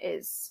line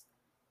is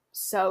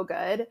so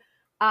good.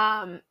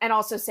 And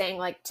also saying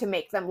like to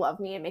make them love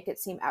me and make it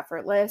seem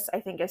effortless, I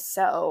think is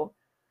so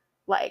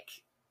like,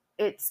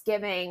 it's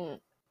giving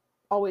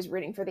always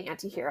rooting for the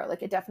anti-hero.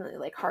 Like, it definitely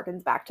like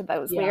harkens back to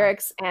those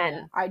lyrics.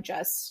 And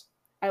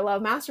I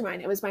love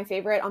Mastermind. It was my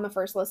favorite on the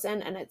first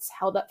listen, and it's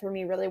held up for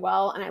me really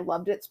well. And I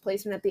loved its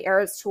placement at the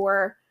Eras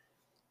tour.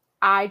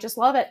 I just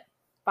love it.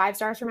 5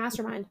 stars for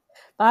Mastermind.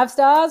 5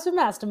 stars for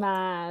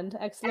Mastermind.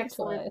 Excellent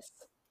choice.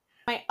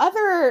 My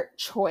other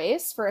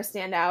choice for a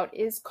standout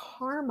is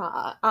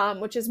Karma,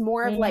 which is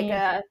more of like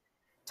a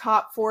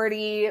top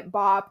 40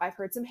 bop. I've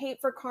heard some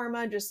hate for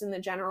Karma just in the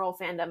general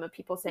fandom of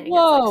people saying it's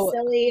like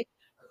silly.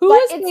 Who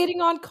is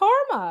hating on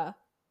Karma?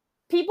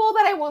 People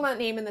that I will not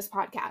name in this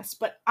podcast,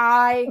 but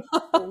I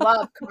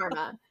love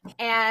Karma.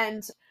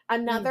 And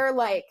another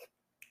like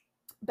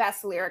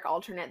best lyric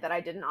alternate that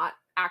I did not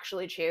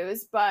actually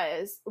choose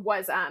was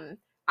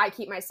I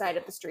keep my side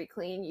of the street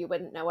clean, you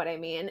wouldn't know what I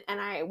mean.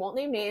 And I won't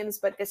name names,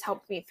 but this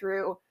helped me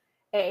through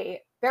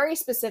a very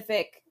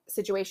specific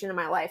situation in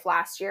my life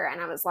last year.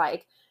 And I was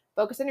like,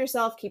 focus on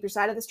yourself, keep your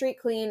side of the street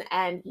clean,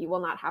 and you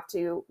will not have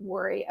to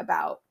worry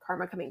about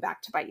karma coming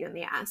back to bite you in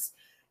the ass.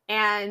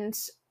 And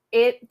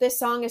this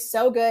song is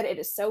so good. It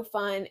is so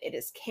fun. It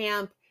is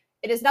camp.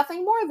 It is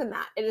nothing more than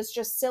that. It is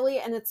just silly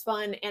and it's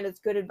fun and it's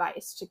good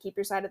advice to keep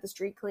your side of the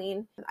street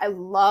clean. I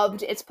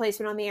loved its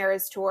placement on the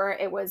Eras tour.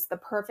 It was the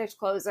perfect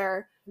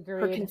closer.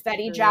 Her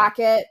confetti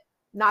jacket.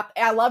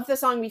 I loved the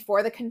song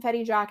before the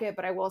confetti jacket,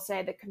 but I will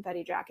say the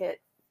confetti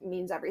jacket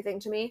means everything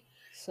to me.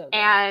 So good.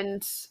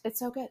 And it's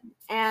so good.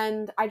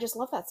 And I just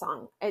love that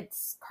song.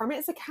 It's Karma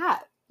is a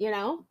cat, you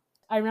know?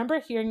 I remember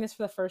hearing this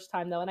for the first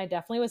time though, and I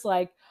definitely was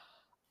like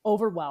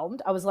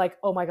overwhelmed. I was like,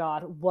 oh my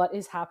God, what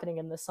is happening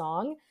in this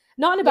song?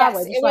 Not in a bad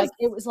way.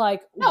 It was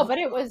like no, but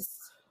it was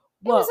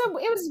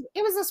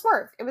a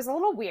swerve. It was a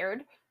little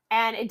weird,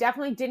 and it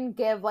definitely didn't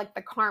give like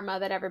the karma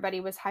that everybody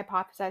was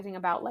hypothesizing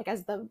about, like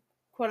as the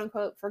quote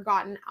unquote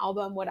forgotten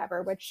album,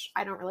 whatever, which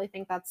I don't really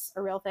think that's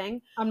a real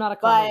thing. I'm not a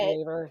karma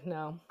believer.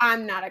 No,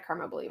 I'm not a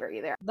karma believer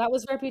either. That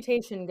was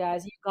Reputation,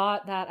 guys. You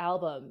got that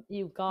album.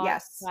 You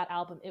got that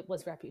album. It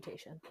was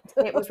Reputation.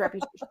 It was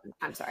Reputation.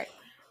 I'm sorry.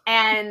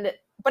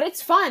 But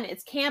it's fun.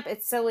 It's camp.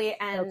 It's silly.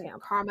 And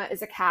Karma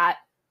is a cat.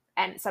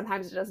 And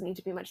sometimes it doesn't need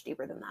to be much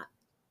deeper than that.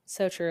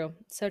 So true.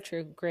 So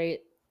true.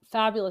 Great.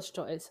 Fabulous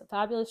choice.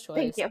 Fabulous choice.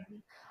 Thank you.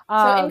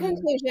 So in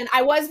conclusion,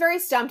 I was very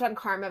stumped on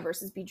Karma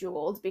versus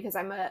Bejeweled because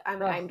I'm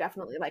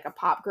definitely like a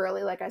pop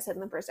girly, like I said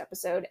in the first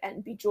episode.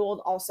 And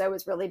Bejeweled also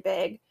is really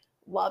big.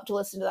 Love to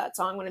listen to that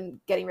song when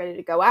I'm getting ready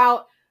to go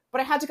out.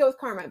 But I had to go with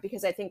Karma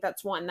because I think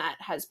that's one that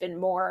has been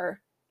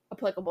more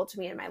applicable to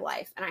me in my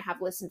life. And I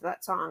have listened to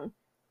that song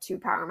to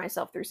power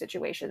myself through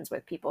situations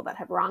with people that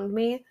have wronged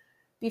me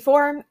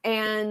before.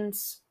 And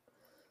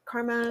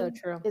Karma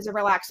is a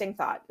relaxing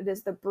thought. It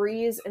is the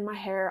breeze in my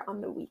hair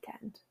on the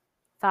weekend.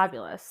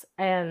 Fabulous.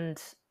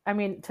 And I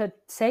mean, to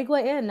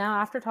segue in now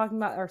after talking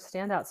about our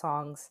standout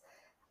songs,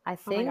 I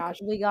think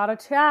we got to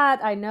chat.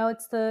 I know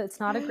it's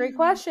not a great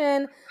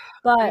question,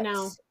 but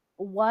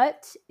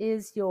what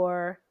is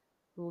your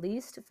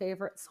least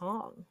favorite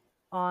song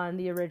on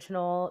the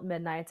original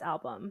Midnights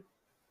album?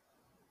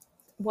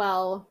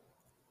 Well,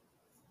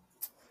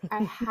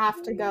 I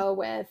have to go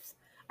with,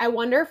 I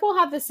wonder if we'll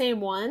have the same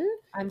one.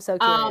 I'm so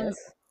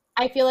curious.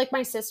 I feel like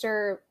my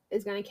sister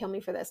is going to kill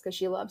me for this because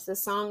she loves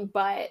this song,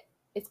 but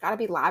it's got to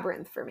be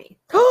Labyrinth for me.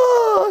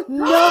 No!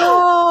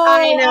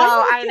 I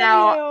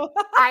know.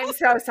 I'm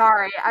so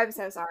sorry.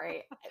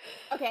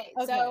 Okay,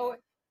 so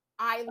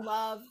I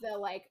love the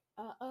like,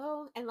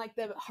 uh-oh, and like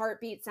the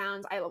heartbeat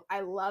sounds. I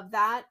love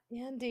that.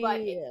 Andy. But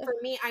for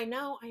me, I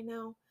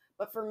know.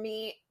 But for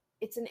me,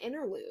 it's an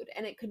interlude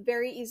and it could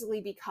very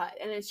easily be cut.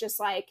 And it's just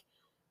like,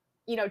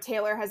 you know,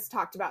 Taylor has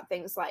talked about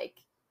things like,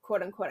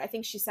 quote unquote, I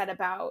think she said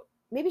about,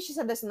 maybe she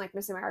said this in like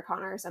Miss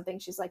Americana or something.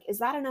 She's like, is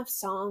that enough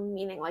song?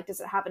 Meaning like, does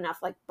it have enough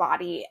like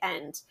body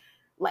and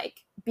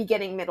like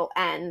beginning, middle,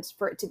 end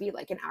for it to be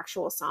like an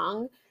actual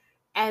song?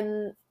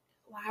 And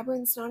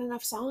Labyrinth's not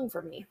enough song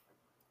for me.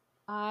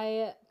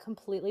 I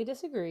completely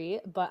disagree,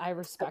 but I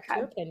respect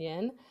your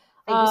opinion.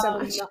 Thank you so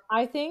much.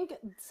 I think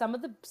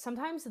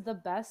sometimes the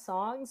best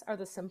songs are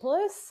the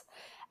simplest.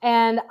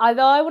 And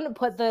although I wouldn't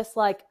put this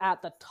like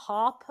at the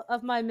top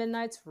of my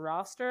Midnights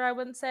roster, I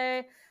wouldn't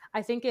say,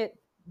 I think it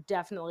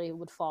definitely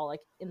would fall like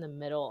in the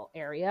middle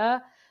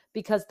area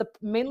because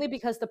mainly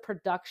because the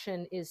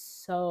production is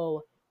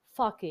so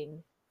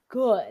fucking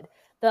good.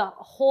 The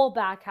whole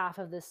back half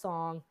of this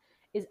song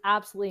is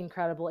absolutely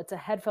incredible. It's a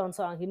headphone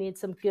song. You need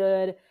some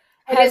good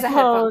headphones. It is a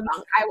headphone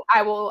song.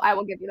 I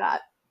will give you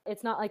that.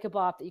 It's not like a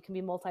bop that you can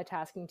be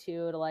multitasking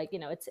to like, you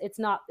know, that's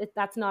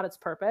not its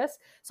purpose.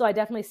 So I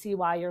definitely see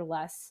why you're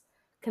less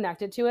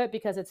connected to it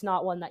because it's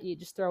not one that you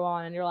just throw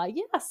on and you're like,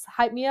 yes,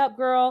 hype me up,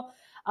 girl.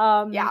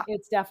 Yeah,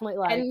 it's definitely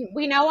like, and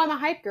we know I'm a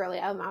hype girly.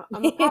 I'm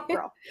a pop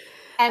girl,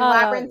 and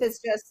Labyrinth is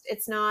just,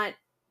 it's not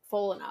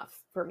full enough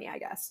for me, I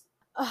guess.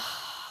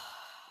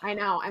 I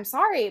know. I'm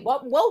sorry.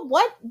 What?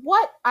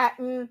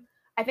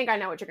 I think I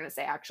know what you're gonna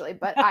say actually,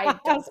 but I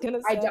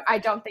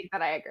don't think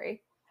that I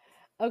agree.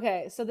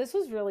 Okay, so this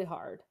was really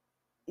hard.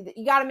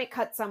 You got to make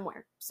cuts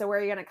somewhere. So where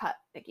are you gonna cut,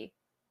 Nikki?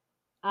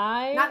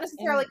 Not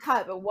necessarily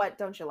cut, but what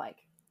don't you like?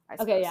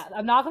 Okay, yeah,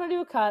 I'm not gonna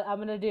do a cut. I'm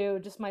gonna do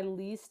just my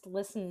least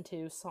listened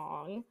to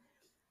song,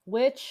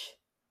 which,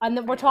 and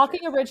then we're talking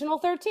original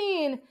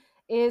 13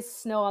 is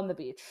 "Snow on the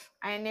Beach."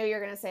 I knew you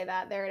were gonna say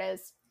that. There it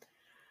is.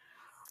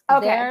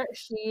 Okay,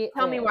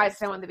 tell me why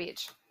 "Snow on the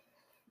Beach."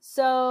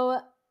 So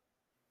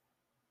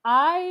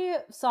I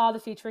saw the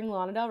featuring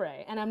Lana Del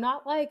Rey, and I'm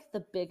not like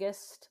the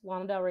biggest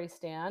Lana Del Rey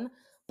stan,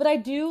 but I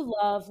do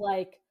love,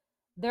 like,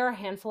 there are a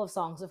handful of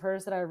songs of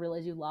hers that I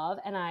really do love,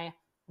 and I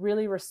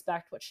really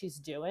respect what she's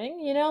doing,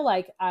 you know,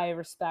 like I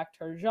respect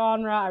her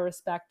genre, I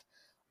respect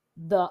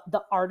the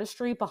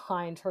artistry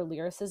behind her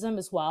lyricism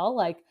as well.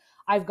 Like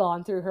I've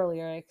gone through her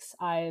lyrics,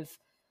 I've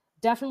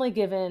definitely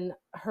given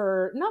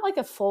her not like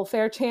a full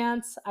fair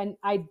chance.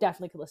 I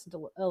definitely could listen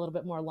to a little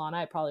bit more Lana.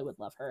 I probably would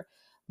love her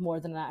more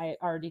than I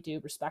already do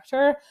respect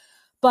her.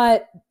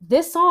 But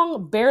this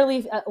song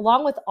barely,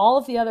 along with all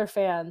of the other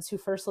fans who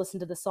first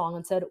listened to the song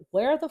and said,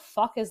 where the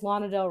fuck is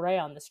Lana Del Rey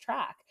on this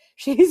track?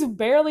 She's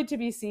barely to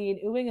be seen,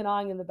 oohing and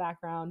ahhing in the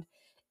background.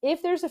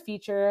 If there's a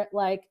feature,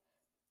 like,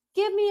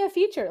 give me a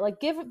feature.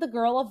 Like, throw the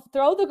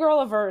girl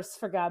a verse,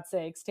 for God's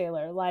sakes,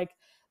 Taylor. Like,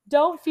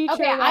 don't feature.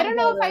 Okay, I don't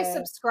know if I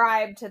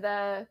subscribe to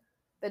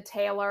the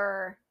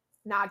Taylor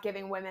not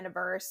giving women a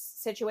verse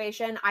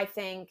situation. I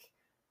think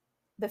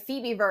the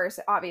Phoebe verse,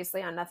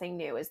 obviously on Nothing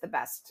New, is the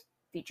best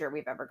feature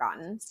we've ever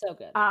gotten. So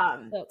good.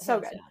 So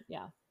good. Down.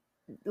 Yeah.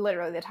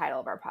 Literally the title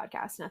of our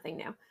podcast, Nothing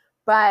New.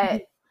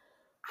 But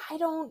I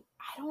don't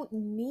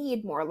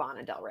need more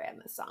Lana Del Rey in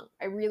this song.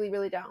 I really,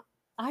 really don't.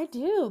 I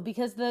do,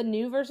 because the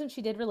new version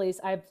she did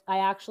release, I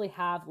actually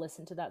have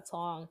listened to that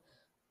song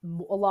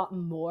a lot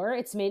more.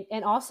 It's made,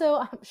 and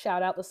also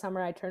shout out The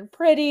Summer I Turned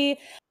Pretty.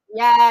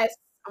 Yes.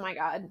 Oh my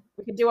God.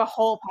 We could do a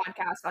whole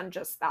podcast on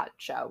just that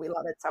show. We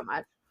love it so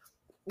much.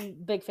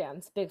 Big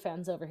fans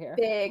over here.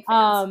 Big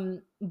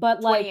fans.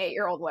 But like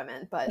 28-year-old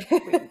women, but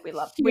we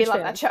love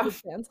that show.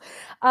 Fans.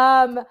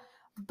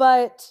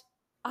 But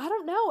I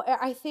don't know.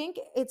 I think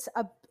it's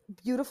a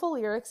beautiful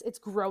lyrics. It's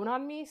grown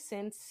on me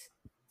since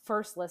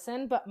first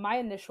listen, but my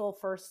initial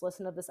first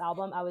listen of this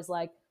album, I was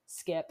like,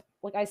 skip.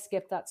 Like I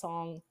skipped that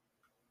song.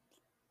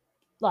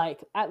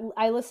 Like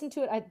I listened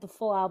to it, the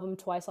full album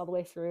twice all the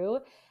way through,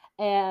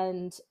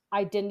 and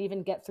I didn't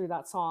even get through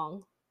that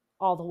song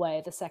all the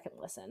way the second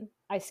listen.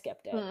 I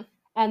skipped it.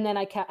 And then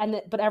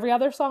but every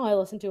other song I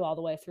listened to all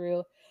the way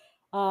through,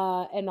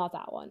 and not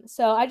that one.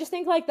 So I just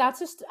think like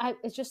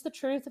it's just the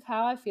truth of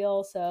how I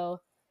feel. So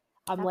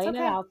I'm That's laying it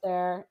okay. out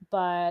there,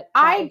 but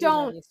that would be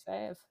my least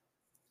fave.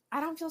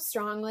 I don't feel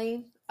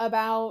strongly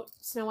about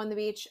Snow on the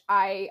Beach.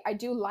 I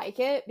do like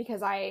it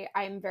because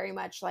I'm very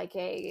much like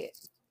a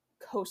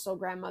coastal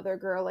grandmother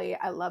girly.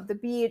 I love the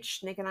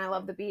beach. Nick and I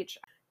love the beach.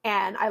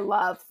 And I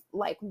love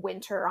like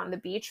winter on the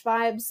beach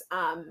vibes.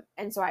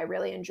 And so I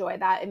really enjoy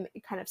that.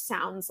 It kind of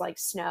sounds like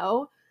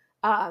snow,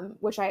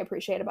 which I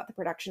appreciate about the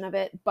production of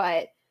it.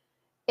 But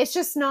it's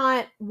just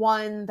not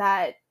one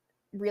that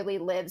really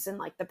lives in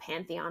like the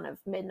pantheon of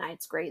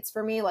Midnight's greats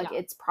for me. Like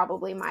it's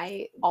probably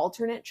my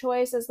alternate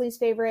choice as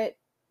least favorite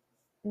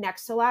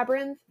next to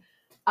Labyrinth.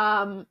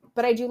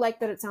 But I do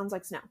like that it sounds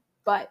like snow.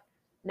 But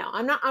no,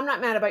 I'm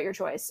not mad about your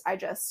choice. I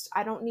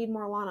don't need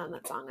more Lana on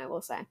that song, I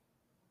will say.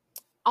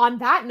 On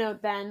that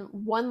note, then,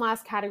 one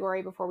last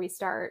category before we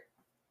start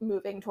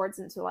moving towards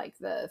into like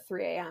the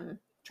 3 a.m.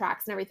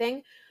 tracks and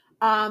everything.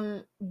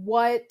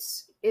 What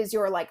is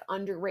your like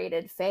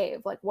underrated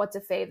fave? Like what's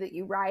a fave that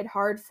you ride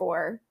hard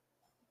for,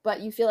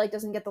 but you feel like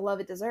doesn't get the love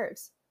it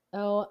deserves?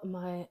 Oh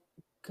my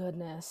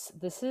goodness.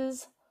 This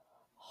is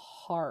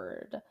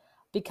hard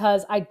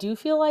because I do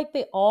feel like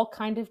they all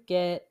kind of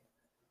get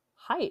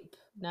hype.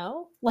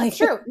 No, like that's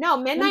true. No,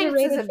 Midnight's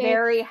is a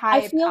very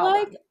hype. I feel album.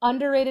 like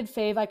underrated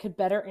fave I could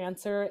better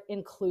answer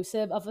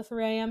inclusive of the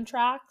 3 a.m.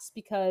 tracks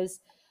because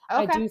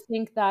I do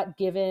think that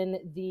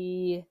given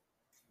the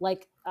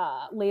like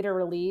later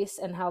release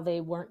and how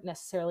they weren't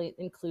necessarily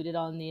included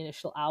on the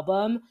initial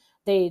album,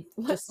 they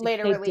just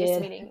later they release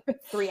did, meaning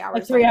 3 hours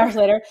like 3 later. hours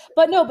later.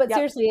 But no, but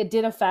seriously, it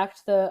did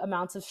affect the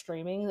amounts of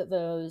streaming that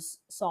those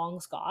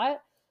songs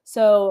got.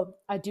 So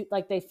I do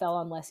like they fell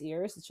on less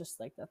ears. It's just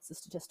like that's a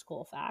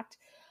statistical fact.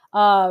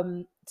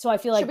 So I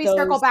feel like should we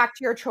circle back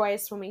to your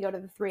choice when we go to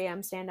the 3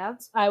 a.m.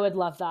 standouts? I would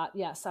love that.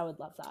 Yes, I would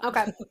love that.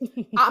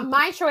 Okay.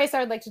 My choice I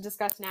would like to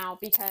discuss now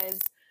because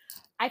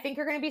I think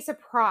you're going to be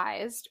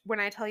surprised when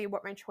I tell you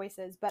what my choice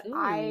is. But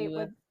I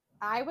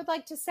would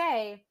like to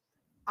say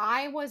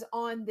I was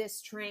on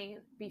this train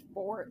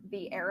before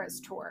the Eras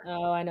tour.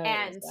 Oh, I know.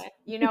 And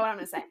you know what I'm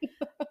going to say.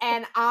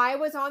 And I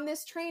was on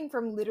this train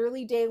from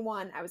literally day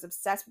one. I was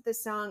obsessed with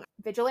this song,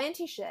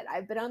 Vigilante Shit.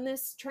 I've been on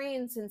this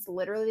train since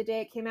literally the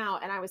day it came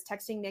out. And I was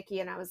texting Nikki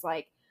and I was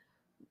like,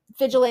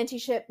 Vigilante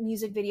Shit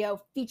music video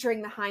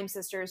featuring the Haim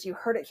sisters. You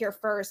heard it here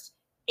first.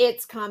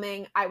 It's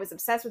coming. I was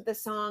obsessed with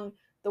this song.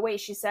 The way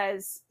she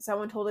says,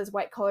 someone told his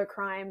white collar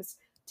crimes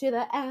to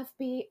the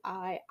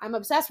FBI. I'm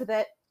obsessed with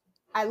it.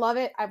 I love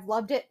it. I've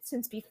loved it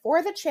since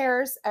before the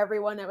Chairs.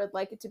 Everyone, I would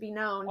like it to be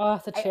known.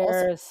 Oh, the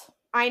Chairs.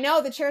 I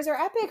know the Chairs are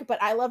epic,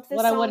 but I loved this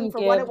song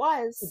for what it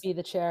was. To be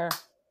the Chair.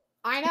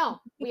 I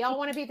know. We all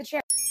want to be the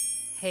Chair.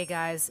 Hey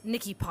guys,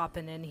 Nikki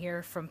popping in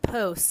here from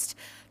Post.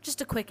 Just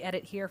a quick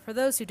edit here. For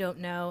those who don't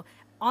know,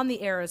 on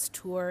the Eras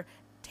tour,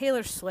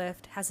 Taylor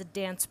Swift has a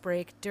dance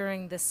break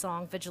during this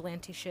song,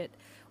 Vigilante Shit,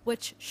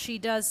 which she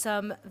does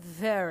some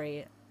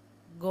very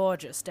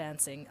gorgeous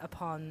dancing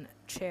upon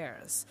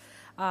chairs.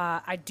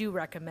 I do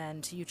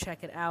recommend you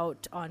check it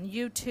out on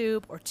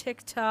YouTube or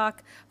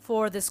TikTok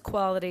for this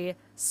quality,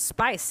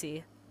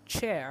 spicy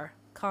chair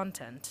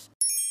content.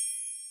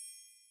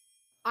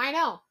 I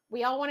know.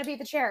 We all want to be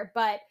the Chair,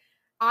 but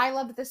I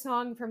loved the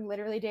song from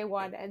literally day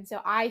one. And so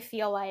I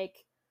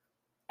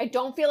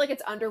don't feel like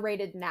it's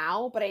underrated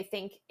now, but I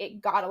think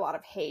it got a lot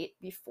of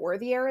hate before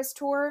the Eras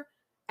tour.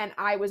 And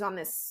I was on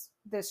this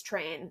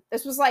train.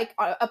 This was like,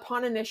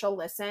 upon initial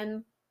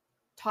listen,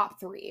 top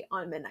 3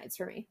 on Midnights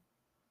for me.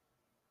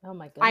 Oh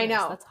my goodness, I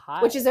know, that's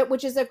high.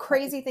 Which is a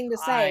crazy thing to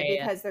say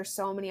because there's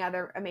so many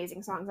other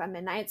amazing songs on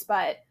Midnights,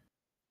 but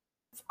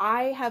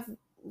I have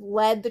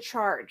led the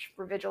charge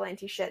for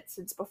Vigilante Shit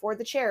since before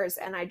the Chairs,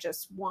 and I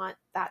just want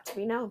that to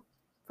be known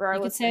for our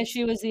listeners. You could say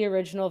she was the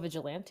original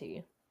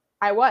Vigilante.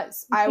 I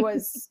was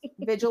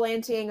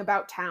vigilanteing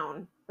about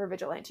town for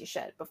Vigilante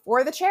Shit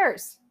before the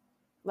Chairs.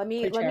 Let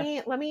me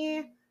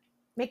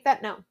make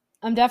that known.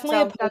 I'm definitely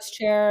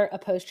a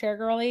post chair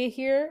girly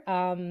here.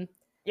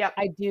 Yep.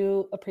 I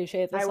do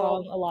appreciate the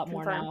song a lot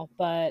more now,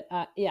 but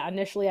yeah,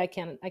 initially I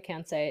can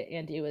say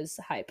Andy was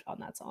hyped on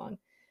that song,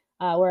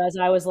 whereas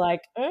I was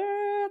like,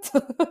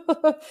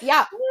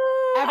 yeah,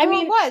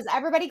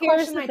 everybody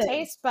questioned my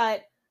taste,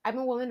 but I'm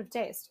a woman of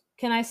taste.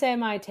 Can I say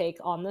my take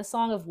on this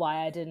song of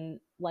why I didn't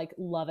like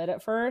love it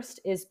at first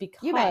is because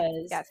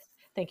yes.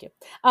 Thank you.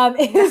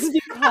 Is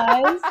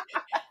because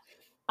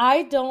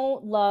I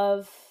don't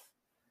love.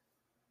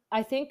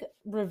 I think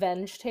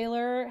Revenge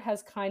Taylor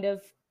has kind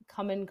of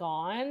come and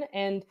gone,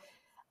 and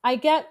I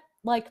get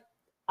like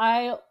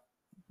I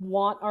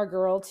want our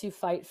girl to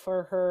fight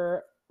for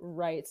her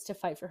rights, to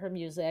fight for her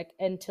music,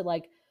 and to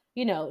like,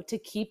 you know, to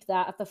keep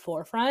that at the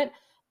forefront,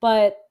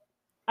 but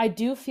I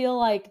do feel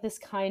like this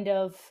kind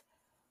of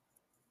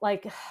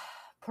like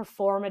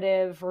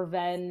performative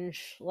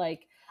revenge,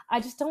 like I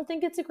just don't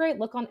think it's a great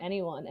look on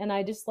anyone, and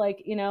I just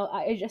like, you know,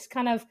 I just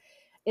kind of,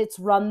 it's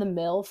run the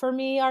mill for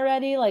me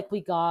already. Like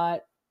we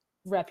got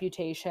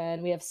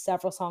Reputation, we have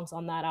several songs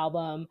on that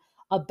album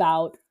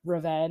about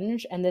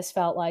revenge, and this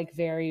felt like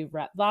very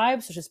rep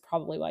vibes, which is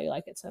probably why you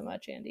like it so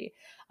much, Andy.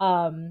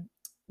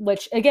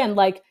 Which again,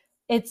 like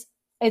it's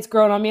It's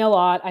grown on me a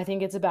lot. I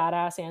think it's a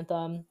badass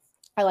anthem.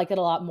 I like it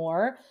a lot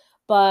more,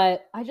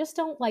 but I just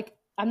don't like.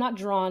 I'm not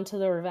drawn to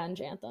the revenge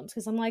anthems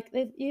because I'm like,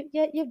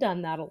 you've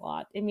done that a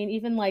lot. I mean,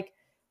 even like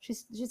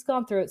she's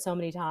gone through it so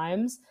many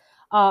times.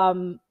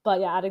 But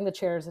yeah, adding the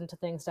chairs into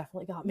things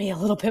definitely got me a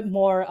little bit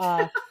more,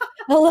 a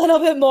little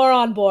bit more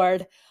on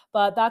board.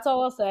 But that's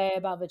all I'll say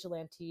about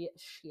vigilante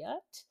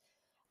shit.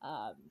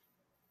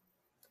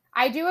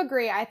 I do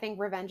agree. I think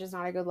revenge is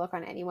not a good look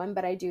on anyone,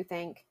 but I do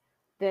think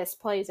this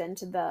plays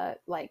into the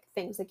like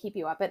things that keep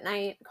you up at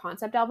night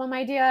concept album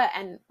idea,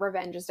 and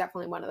revenge is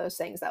definitely one of those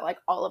things that like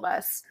all of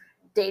us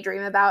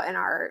daydream about in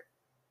our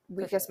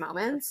weakest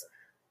moments.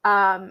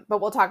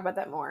 But we'll talk about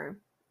that more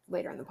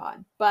later in the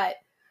pod. But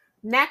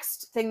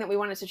next thing that we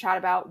wanted to chat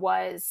about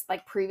was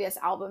like previous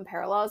album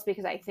parallels,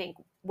 because I think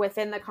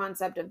within the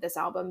concept of this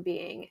album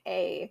being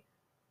a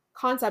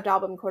concept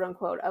album, quote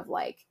unquote, of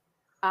like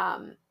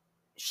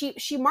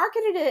she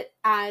marketed it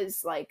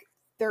as like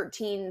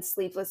 13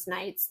 sleepless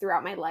nights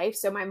throughout my life.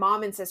 So my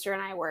mom and sister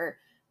and I were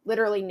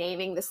literally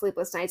naming the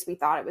sleepless nights we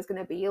thought it was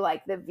going to be,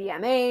 like the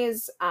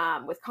VMAs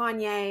with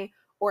Kanye,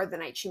 or the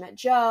night she met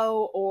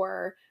Joe,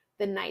 or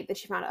the night that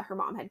she found out her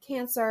mom had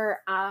cancer.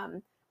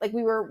 Like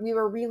we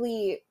were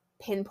really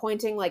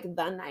pinpointing like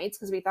the nights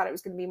because we thought it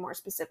was going to be more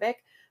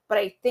specific. But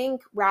I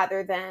think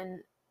rather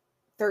than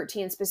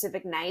 13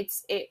 specific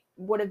nights, it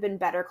would have been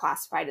better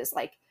classified as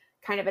like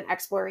kind of an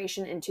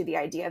exploration into the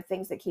idea of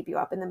things that keep you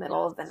up in the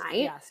middle of the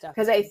night.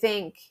 Because I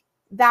think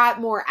that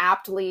more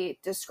aptly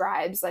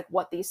describes like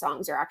what these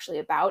songs are actually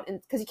about.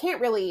 And because you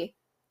can't really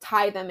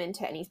tie them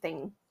into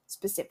anything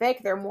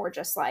specific. They're more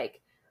just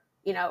like,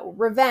 you know,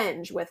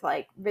 revenge with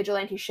like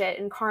vigilante shit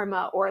and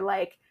karma, or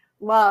like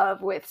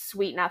love with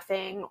sweet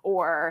nothing,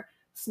 or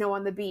snow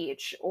on the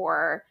beach,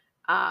 or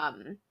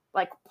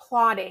like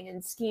plotting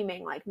and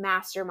scheming like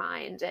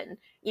mastermind, and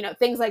you know,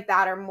 things like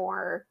that are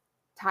more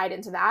tied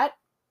into that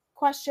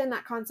question,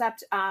 that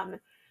concept.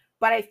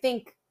 But I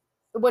think,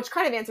 which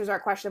kind of answers our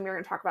question we're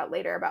going to talk about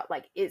later about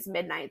like, is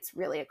Midnights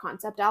really a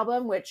concept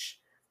album, which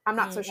I'm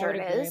not so sure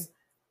it is.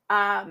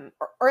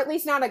 Or at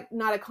least not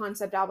a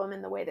concept album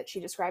in the way that she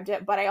described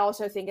it. But I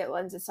also think it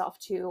lends itself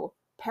to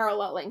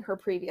paralleling her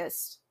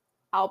previous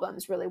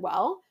albums really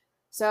well.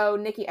 So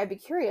Nikki, I'd be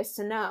curious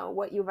to know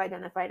what you've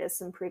identified as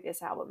some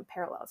previous album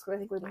parallels, because I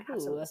think we might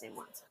have some of the same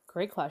ones.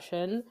 Great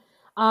question.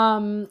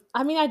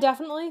 I mean, I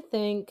definitely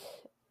think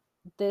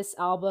this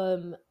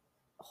album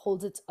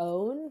holds its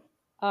own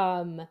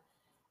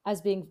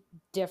as being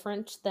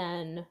different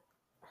than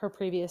her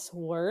previous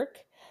work.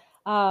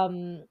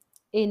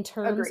 In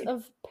terms Agreed.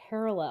 of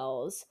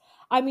parallels,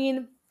 I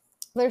mean,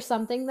 there's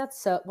something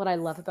that's so what I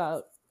love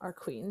about our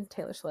queen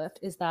Taylor Swift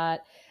is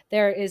that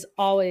there is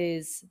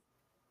always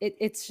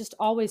it's just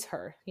always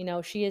her. You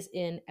know, she is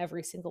in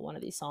every single one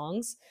of these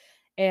songs,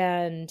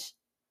 and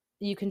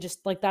you can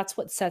just like, that's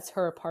what sets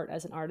her apart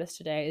as an artist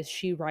today, is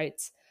she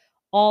writes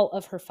all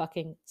of her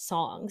fucking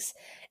songs.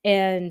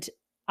 And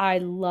I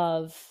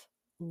love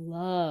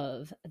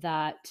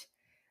that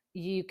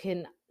you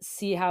can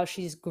see how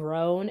she's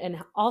grown,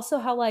 and also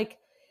how like,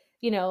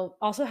 you know,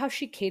 also how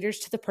she caters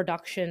to the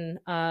production,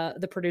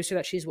 the producer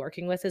that she's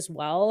working with as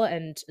well,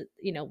 and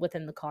you know,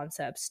 within the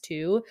concepts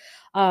too.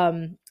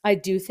 I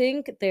do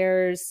think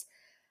there's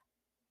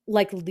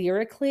like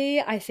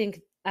lyrically, I think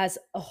as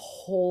a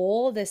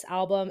whole, this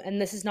album, and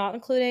this is not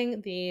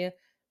including the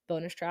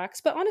bonus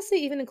tracks, but honestly,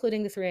 even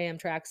including the 3 a.m.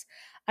 tracks,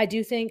 I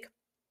do think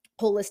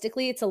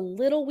holistically it's a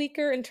little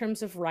weaker in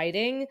terms of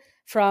writing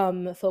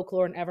from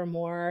Folklore and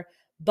Evermore.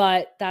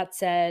 But that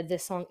said,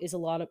 this song is a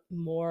lot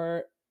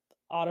more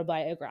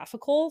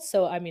autobiographical.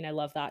 So I mean, I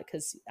love that,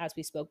 because as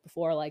we spoke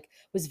before, like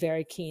was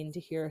very keen to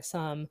hear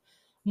some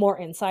more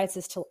insights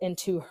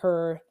into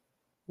her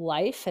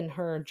life and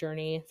her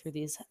journey through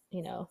these,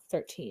 you know,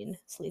 13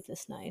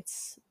 sleepless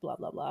nights, blah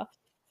blah blah.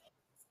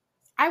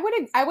 I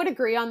would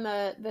agree on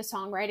the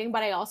songwriting,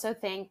 but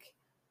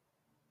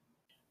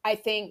I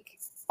think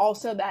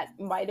also that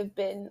might have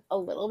been a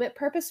little bit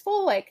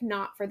purposeful, like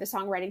not for the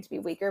songwriting to be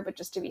weaker, but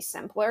just to be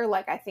simpler.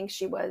 Like I think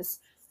she was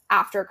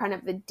after kind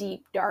of the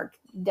deep dark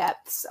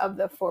depths of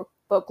the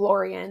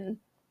folklorian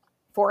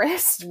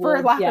forest,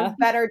 for lack of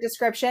better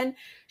description.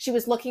 She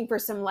was looking for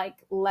some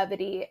like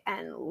levity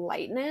and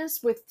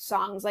lightness with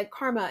songs like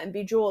Karma and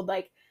Bejeweled.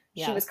 Like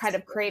she was kind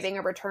of craving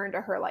a return to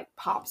her like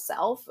pop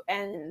self,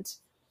 and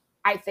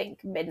I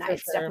think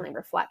Midnights definitely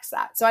reflects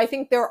that. So I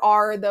think there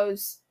are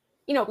those,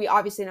 you know, we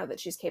obviously know that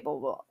she's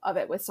capable of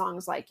it with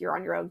songs like You're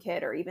on Your Own,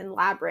 Kid, or even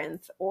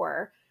Labyrinth,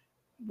 or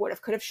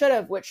Would've, Could've,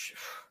 Should've, which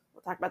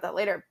we'll talk about that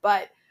later.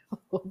 But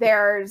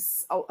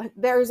there's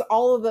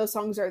all of those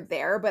songs are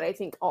there, but I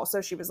think also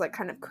she was like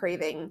kind of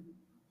craving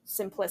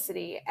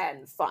simplicity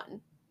and fun.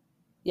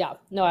 Yeah,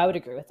 no, I would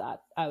agree with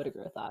that.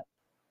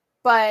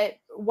 But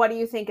what do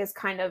you think is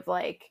kind of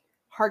like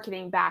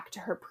harkening back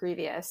to her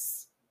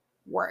previous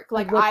work.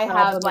 Like I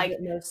have like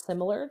most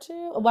similar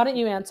to. Why don't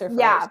you answer first?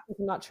 Yeah,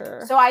 I'm not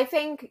sure. So I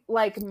think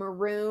like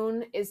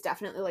Maroon is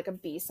definitely like a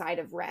B-side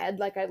of Red.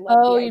 Like I love.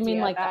 Oh, you mean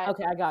like that?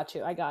 Okay, I got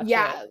you.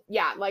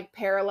 Yeah, like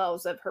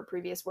parallels of her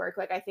previous work.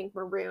 Like I think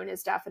Maroon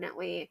is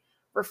definitely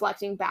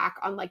reflecting back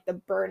on like the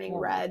burning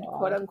red,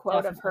 quote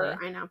unquote, definitely. Of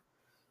her. I know,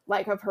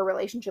 like of her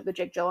relationship with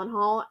Jake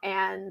Gyllenhaal,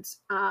 and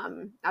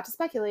not to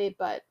speculate,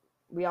 but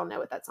we all know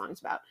what that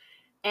song's about.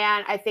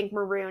 And I think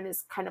Maroon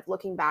is kind of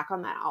looking back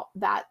on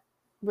that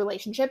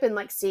relationship and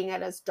like seeing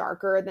it as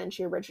darker than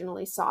she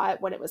originally saw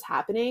it when it was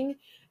happening.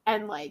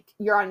 And like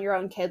You're on Your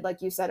Own Kid,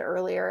 like you said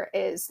earlier,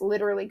 is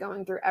literally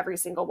going through every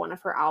single one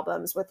of her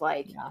albums with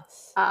like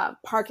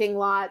Parking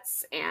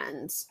Lots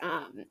and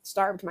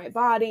Starved My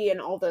Body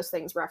and all those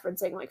things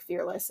referencing like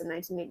Fearless in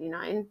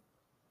 1989.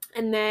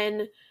 And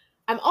then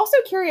I'm also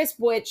curious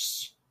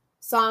which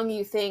song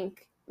you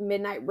think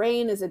Midnight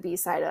Rain is a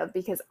B-side of,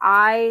 because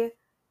I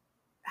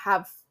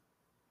have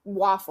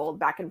waffled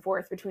back and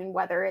forth between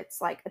whether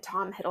it's like a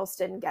Tom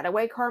Hiddleston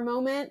getaway car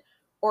moment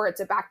or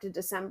it's a Back to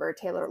December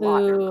Taylor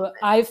Lautner moment.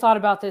 I've thought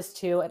about this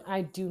too, and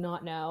I do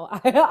not know.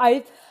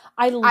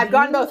 I've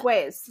gone both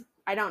ways.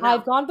 I don't know.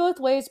 I've gone both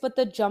ways, but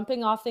the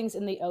jumping off things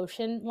in the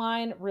ocean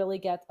line really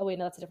gets. Oh wait,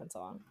 no, that's a different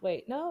song.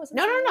 Wait, no,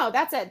 no,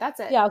 that's it.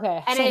 Yeah,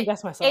 okay.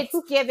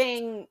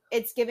 And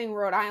it's giving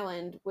Rhode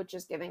Island, which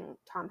is giving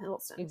Tom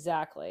Hiddleston.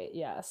 Exactly.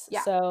 Yes.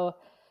 Yeah. So,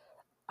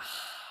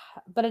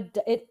 but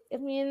I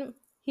mean,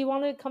 he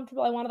wanted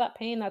comfortable. I wanted that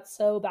pain. That's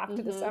so Back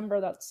to December.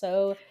 That's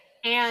so.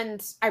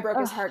 And I Broke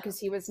His Heart Because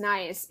He Was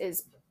Nice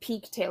is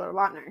peak Taylor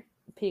Lautner.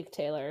 Peak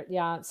Taylor.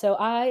 Yeah. So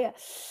I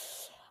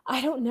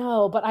don't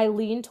know, but I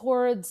lean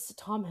towards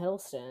Tom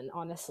Hiddleston,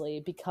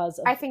 honestly, because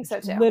I think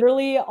so too.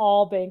 Literally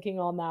all banking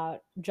on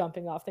that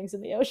jumping off things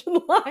in the ocean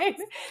line.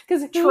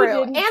 Because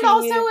true. And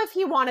also if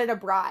he wanted a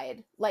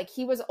bride, like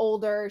he was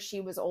older,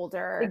 she was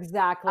older.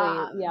 Exactly.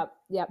 Yep.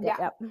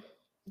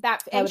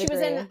 And she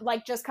was in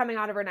like just coming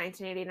out of her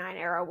 1989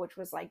 era, which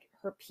was like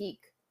her peak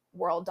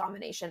world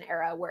domination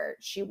era, where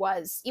she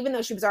was, even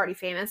though she was already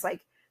famous,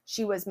 like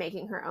she was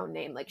making her own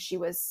name. Like she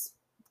was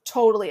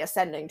totally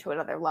ascending to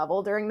another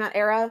level during that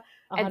era.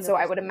 And so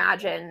I would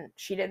imagine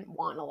she didn't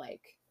want to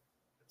like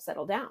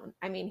settle down.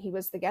 I mean, he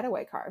was the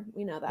getaway car.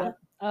 We know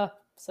that.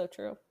 So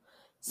true.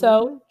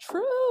 So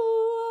true.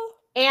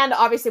 And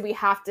obviously we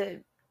have to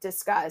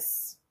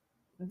discuss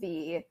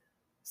the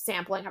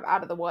sampling of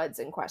Out of the Woods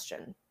in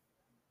question.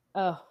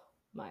 Oh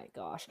my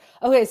gosh.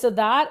 Okay, so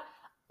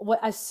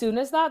as soon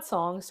as that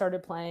song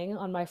started playing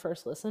on my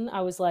first listen,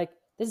 I was like,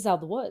 this is Out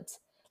of the Woods.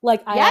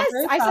 Like, I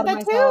said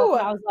that too.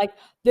 I was like,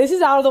 this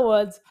is Out of the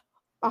Woods.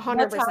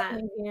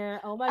 100%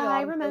 here. Oh my God.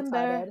 I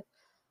remember.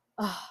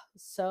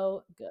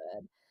 So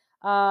good.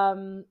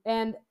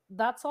 And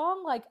that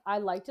song, like, I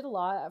liked it a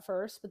lot at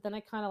first, but then I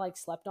kind of like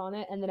slept on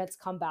it, and then it's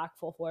come back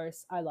full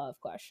force. I love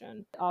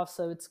Question.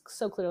 Also, it's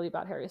so clearly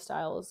about Harry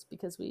Styles,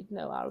 because we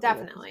know Out of the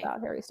Woods is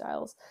about Harry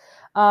Styles.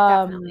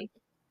 Definitely.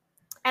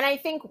 And I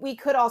think we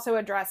could also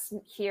address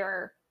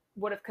here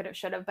Would've, Could've,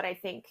 Should've, but I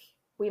think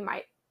we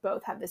might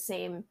both have the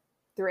same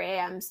 3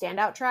 a.m.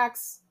 standout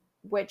tracks,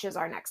 which is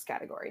our next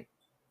category.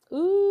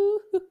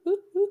 Ooh.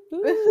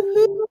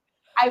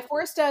 I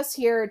forced us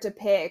here to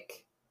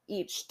pick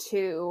each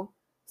 2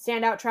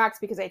 standout tracks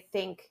because I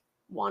think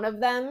one of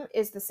them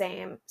is the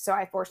same. So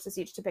I forced us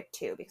each to pick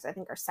 2 because I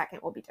think our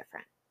second will be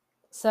different.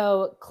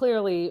 So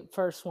clearly,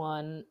 first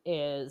one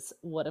is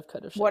Would've,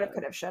 Could've, Should've. Would've,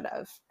 Could've,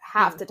 Should've.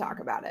 Have to talk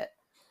about it.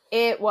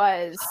 It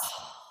was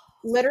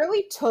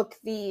literally took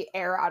the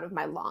air out of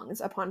my lungs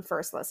upon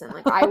first listen.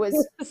 Like I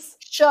was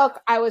shook,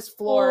 I was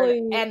floored,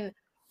 and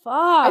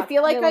I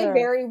feel like I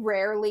very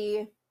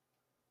rarely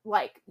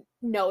like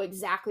know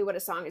exactly what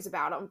a song is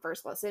about on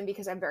first listen,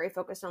 because I'm very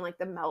focused on like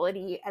the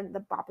melody and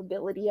the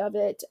boppability of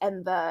it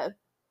and the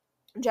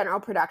general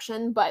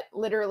production. But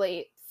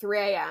literally 3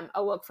 a.m.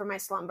 awoke from my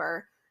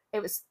slumber.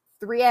 It was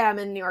 3 a.m.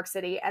 in New York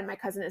City, and my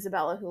cousin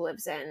Isabella, who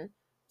lives in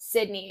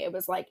Sydney, it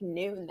was like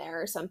noon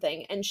there or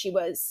something, and she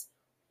was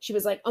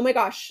like, oh my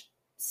gosh,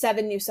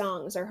 7 new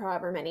songs or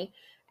however many,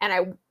 and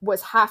I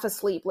was half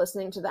asleep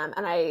listening to them,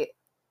 and I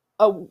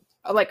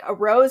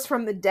arose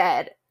from the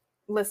dead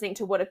listening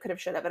to Would've, Could've,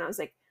 Should've, and I was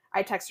like,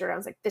 I texted her and I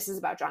was like, this is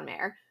about John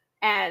Mayer.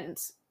 And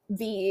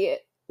the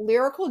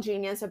lyrical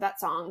genius of that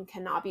song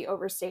cannot be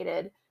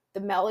overstated. The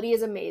melody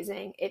is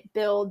amazing. It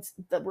builds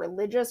the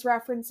religious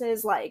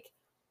references. Like,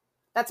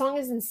 that song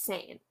is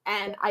insane.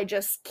 And I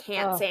just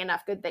can't say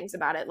enough good things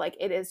about it. Like,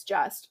 it is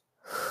just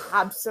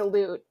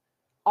absolute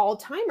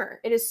all-timer.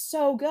 It is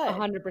so good.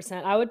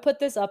 100%. I would put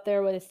this up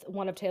there with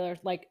one of Taylor's,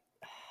 like,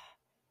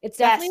 it's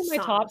definitely in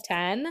my top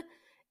 10.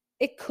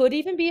 It could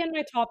even be in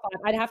my top 5.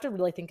 I'd have to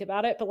really think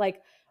about it, but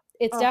like,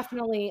 it's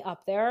definitely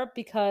up there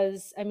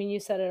because, I mean, you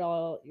said it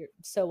all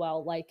so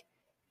well. Like,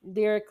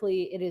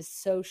 lyrically, it is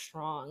so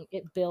strong.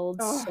 It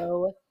builds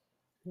so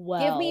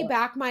well. Give me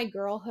back my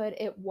girlhood.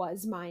 It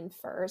was mine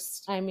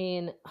first. I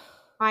mean,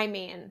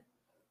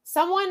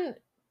 someone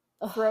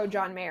throw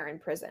John Mayer in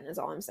prison is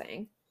all I'm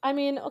saying. I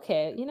mean,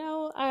 okay, you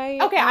know, I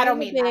don't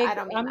mean that.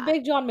 I'm a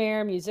big John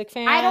Mayer music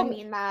fan. I don't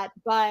mean that,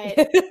 but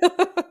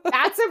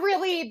that's a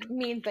really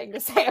mean thing to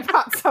say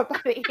about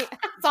somebody.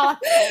 That's all I'm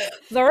saying.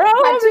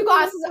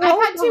 I've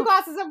had 2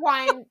 glasses of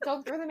wine.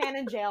 Don't throw the man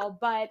in jail,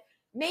 but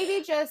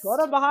maybe just put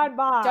him behind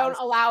bars. Don't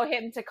allow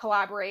him to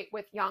collaborate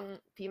with young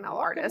female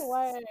artists.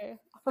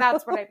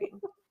 That's what I mean.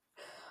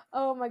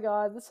 Oh my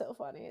god, that's so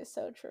funny. It's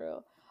so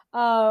true.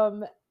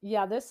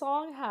 Yeah, this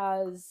song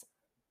has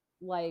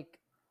like,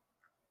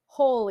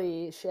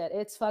 holy shit,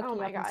 it's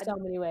fucking up in so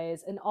many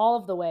ways. In all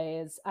of the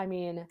ways. I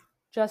mean,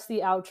 just the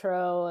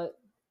outro,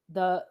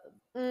 the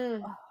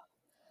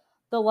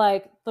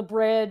like the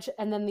bridge,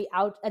 and then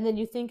and then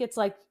you think it's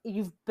like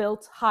you've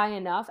built high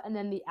enough, and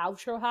then the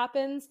outro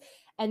happens,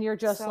 and you're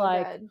just so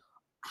like, good.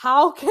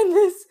 How can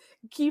this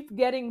keep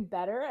getting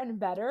better and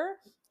better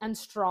and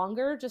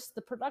stronger? Just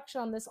the production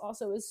on this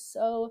also is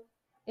so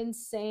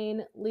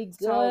insanely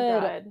good. So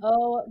good.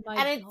 Oh my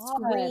god. And it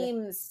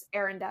screams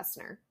Aaron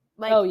Dessner.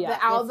 Like,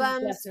 the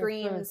album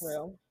screams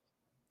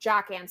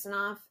Jack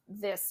Antonoff.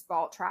 This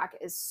vault track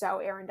is so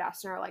Aaron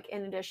Dessner, like,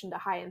 in addition to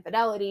High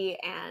Infidelity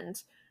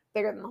and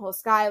Bigger Than the Whole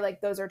Sky,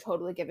 like, those are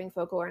totally giving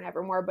Folklore and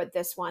Evermore, but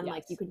this one,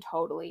 like, you can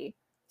totally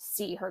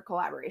see her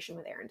collaboration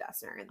with Aaron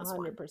Dessner in this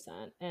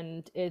 100%.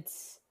 And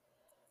it's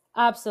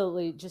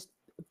absolutely just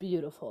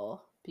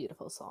beautiful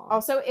song.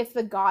 Also, if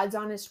the God's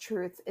honest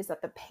truth is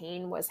that the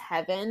pain was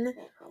heaven,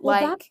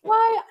 well, that's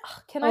why,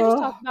 can I just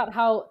talk about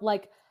how,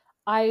 like,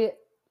 I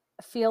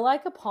feel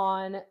like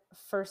upon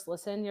first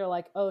listen, you're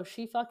like, oh,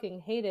 she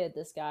fucking hated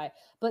this guy.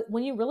 But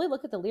when you really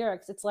look at the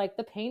lyrics, it's like,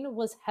 the pain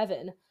was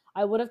heaven.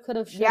 I would have, could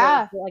have, should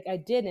have, like, I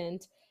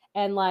didn't.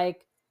 And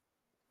like,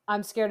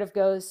 I'm scared of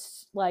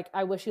ghosts. Like,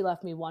 I wish you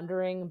left me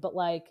wondering, but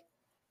like,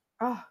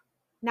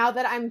 now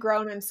that I'm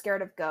grown, I'm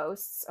scared of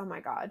ghosts. Oh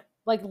my god.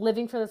 Like,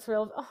 living for the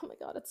thrill of, oh my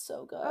god, it's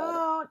so good.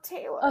 Oh,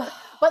 Taylor.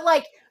 But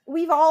like,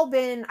 we've all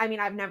been, I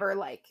mean, I've never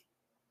like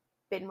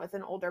been with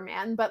an older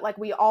man, but like,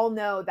 we all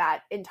know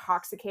that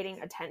intoxicating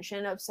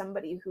attention of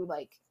somebody who,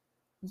 like,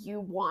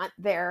 you want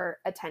their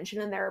attention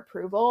and their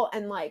approval.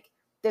 And like,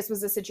 this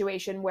was a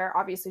situation where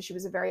obviously she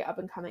was a very up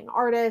and coming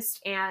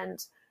artist, and,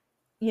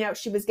 you know,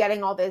 she was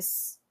getting all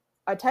this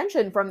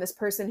attention from this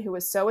person who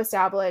was so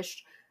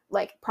established,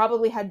 like,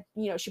 probably had,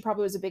 you know, she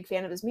probably was a big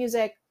fan of his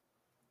music,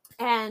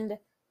 and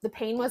the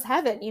pain was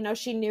heaven. You know,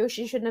 she knew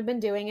she shouldn't have been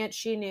doing it.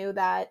 She knew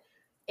that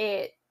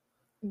it,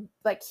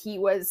 like, he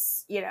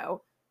was, you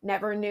know,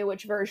 never knew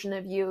which version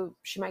of you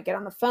she might get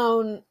on the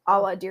phone, a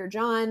la Dear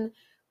John,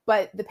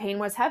 but the pain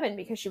was heaven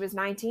because she was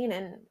 19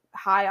 and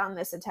high on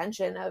this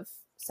attention of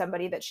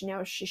somebody that she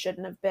knows she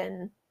shouldn't have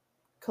been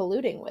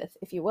colluding with,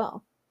 if you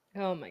will.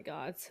 Oh my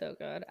god, so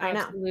good. I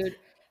know. Absolute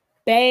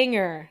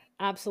banger.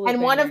 Absolutely.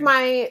 And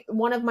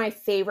one of my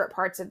favorite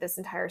parts of this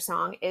entire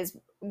song is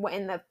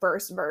in the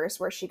first verse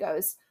where she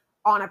goes,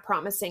 on a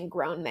promising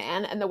grown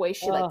man, and the way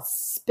she like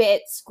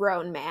spits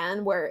grown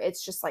man, where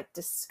it's just like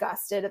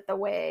disgusted at the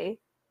way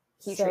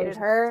he treated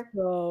her.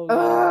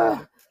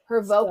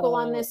 Her vocal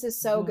on this is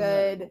so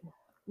good.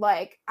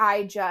 Like,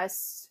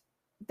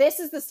 this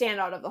is the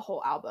standout of the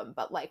whole album,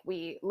 but like,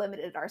 we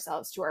limited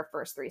ourselves to our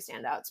first 3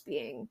 standouts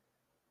being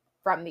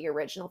from the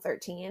original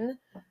 13.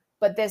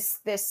 But this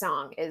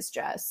song is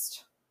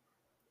just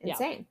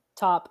insane.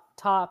 Top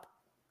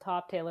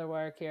Taylor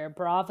work here.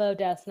 Bravo,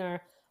 Dessner.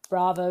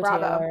 Bravo,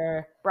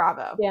 Taylor.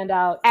 Bravo.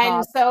 Standout.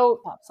 And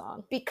so, top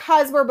song.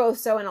 Because we're both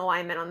so in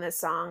alignment on this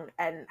song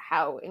and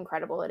how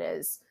incredible it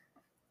is,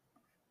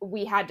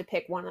 we had to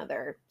pick one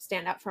other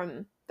standout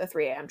from the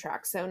 3 a.m.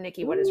 tracks. So,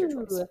 Nikki, what is your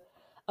choice?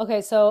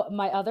 Okay, so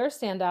my other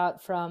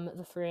standout from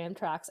the 3 a.m.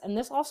 tracks, and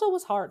this also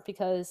was hard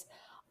because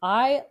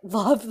I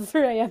love the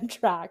 3 a.m.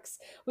 tracks.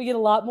 We get a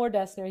lot more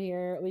Dessner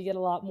here. We get a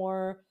lot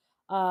more,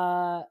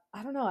 I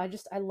don't know.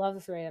 I love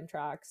the 3 a.m.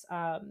 tracks.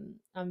 I'm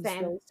just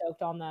really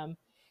stoked on them.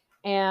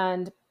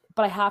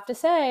 But I have to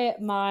say,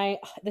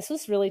 this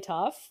was really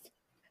tough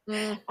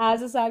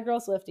as a sad girl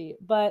Swiftie.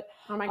 But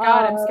oh my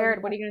god, I'm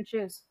scared. What are you gonna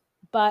choose?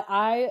 But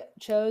I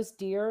chose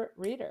Dear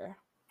Reader.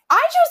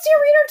 I chose Dear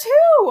Reader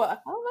too.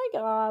 Oh my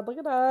god, look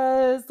at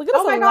us! Look at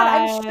us! Oh my god,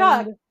 I'm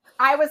shocked.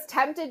 I was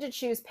tempted to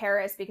choose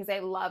Paris because I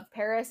love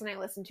Paris and I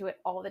listen to it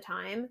all the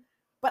time.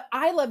 But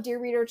I love Dear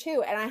Reader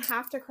too, and I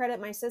have to credit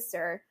my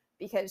sister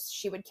because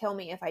she would kill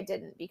me if I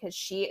didn't, because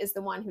she is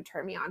the one who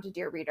turned me on to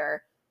Dear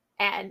Reader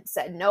and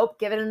said, nope,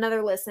 give it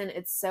another listen.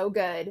 It's so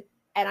good.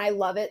 And I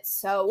love it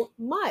so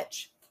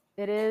much.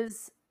 It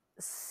is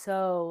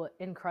so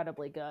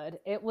incredibly good.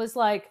 It was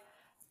like,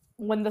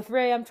 when the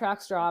 3 a.m.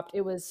 tracks dropped,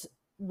 it was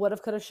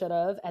would've, could've,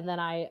 should've. And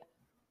then I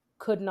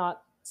could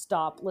not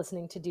stop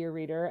listening to Dear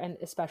Reader, and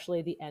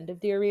especially the end of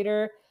Dear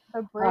Reader.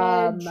 The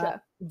bridge.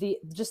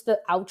 The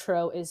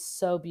outro is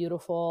so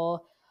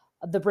beautiful.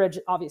 The bridge,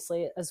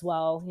 obviously, as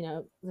well. You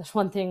know, there's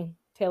one thing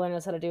Taylor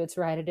knows how to do. It's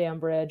write a damn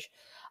bridge.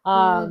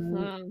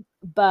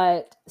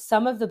 But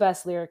some of the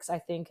best lyrics, I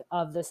think,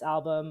 of this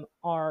album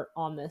are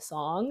on this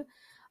song.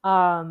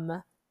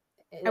 I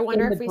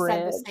wonder if we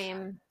said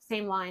the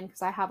same line,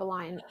 because I have a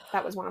line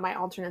that was one of my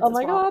alternates. Oh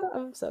my god,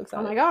 I'm so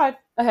excited. Oh my god.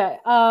 Okay.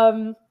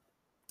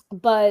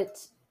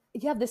 But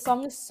yeah, this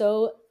song is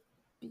so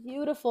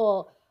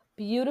beautiful,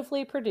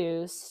 beautifully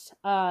produced.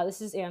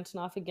 This is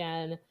Antonoff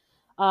again.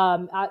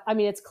 I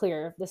mean, it's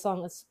clear the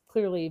song is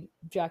clearly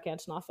Jack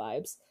Antonoff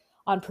vibes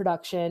on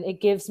production.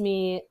 It gives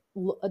me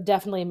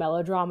definitely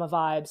melodrama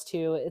vibes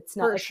too. It's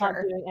not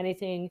doing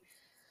anything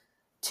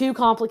too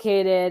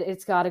complicated.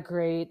 It's got a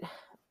great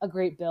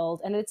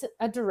build, and it's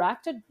a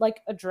directed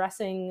like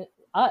addressing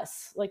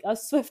us, like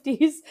us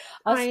Swifties,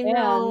 us I fans.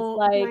 know.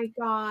 Like, my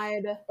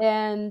God.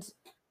 And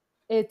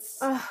it's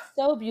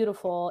so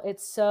beautiful.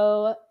 It's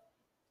so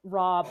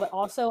raw, but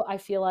also I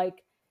feel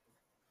like,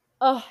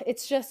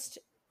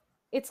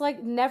 it's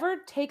like never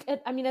take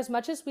it. I mean, as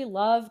much as we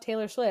love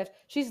Taylor Swift,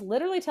 she's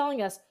literally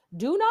telling us,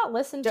 do not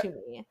listen to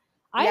me.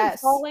 I am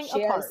falling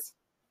apart.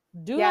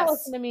 Do not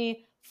listen to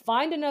me.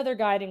 Find another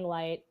guiding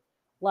light.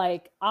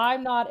 Like,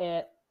 I'm not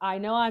it. I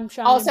know I'm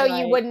shining Also, bright,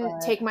 you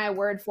wouldn't take my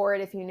word for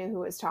it if you knew who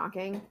was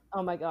talking.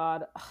 Oh my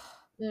God.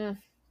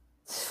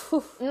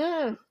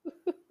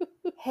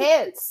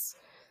 Hits,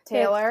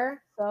 Taylor.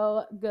 It's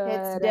so good.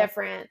 It's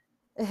different.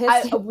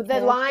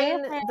 The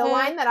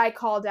line that I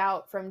called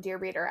out from Dear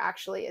Reader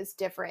actually is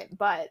different,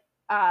 but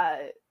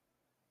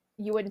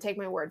you wouldn't take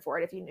my word for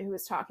it if you knew who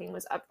was talking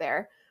was up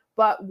there.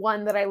 But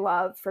one that I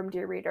love from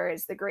Dear Reader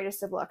is the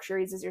greatest of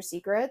luxuries is your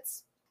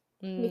secrets,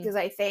 because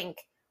I think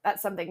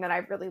that's something that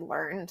I've really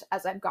learned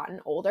as I've gotten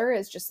older,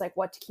 is just like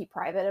what to keep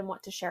private and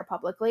what to share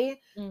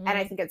publicly. And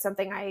I think it's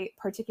something I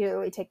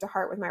particularly take to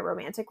heart with my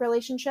romantic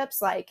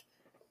relationships. Like,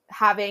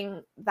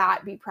 having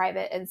that be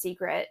private and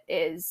secret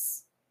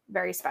is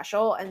very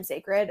special and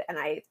sacred. And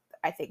I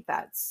think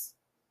that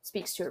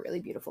speaks to it really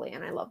beautifully.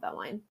 And I love that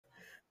line.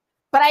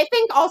 But I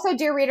think also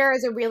Dear Reader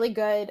is a really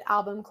good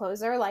album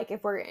closer. Like,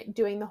 if we're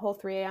doing the whole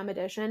 3 a.m.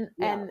 edition,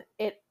 and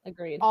it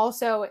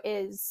also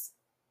is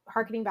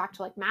harkening back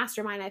to like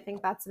Mastermind. I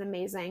think that's an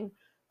amazing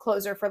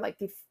closer for like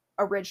the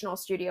original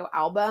studio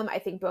album. I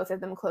think both of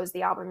them close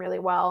the album really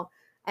well.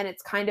 And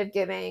it's kind of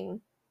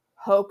giving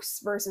Hoax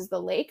versus the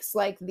Lakes,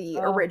 like the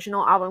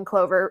original album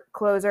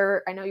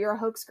closer. I know you're a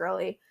Hoax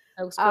girly.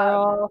 Hoax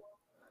girl.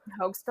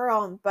 Hoax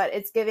girl, but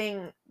it's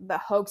giving the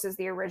Hoax as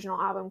the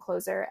original album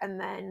closer, and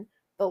then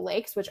the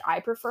Lakes, which I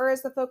prefer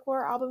as the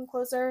Folklore album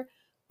closer.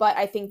 But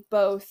I think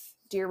both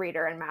Dear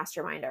Reader and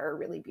Mastermind are a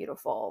really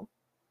beautiful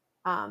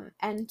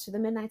end to the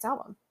Midnights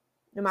album,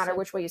 no matter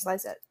which way you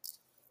slice it.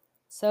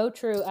 So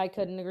true. I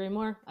couldn't agree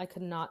more. I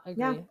could not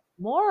agree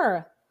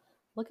more.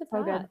 Look at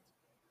that. Good.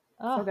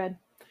 So good.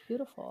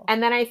 Beautiful.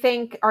 And then I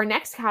think our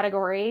next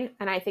category,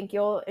 and I think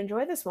you'll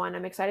enjoy this one,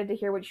 I'm excited to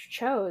hear what you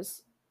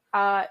chose,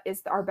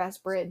 is our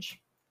best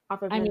bridge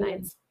off of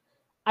Midnights.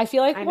 I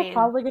feel like we're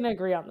probably going to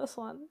agree on this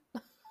one.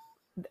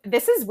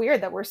 This is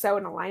weird that we're so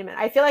in alignment.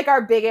 I feel like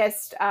our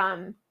biggest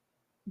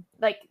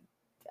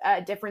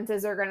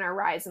differences are going to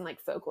arise in like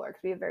Folklore,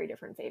 because we have very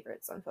different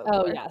favorites on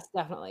Folklore. Oh yes,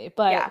 definitely.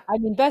 But I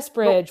mean, best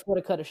bridge,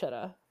 woulda, coulda,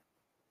 shoulda.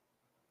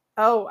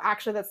 Oh,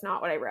 actually, that's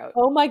not what I wrote.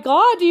 Oh my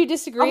God, do you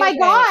disagree? Oh my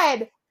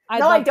God.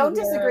 No, I don't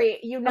disagree.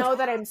 You know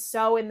that I'm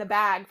so in the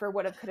bag for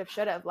woulda, coulda,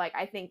 shoulda. Like,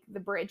 I think the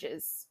bridge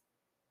is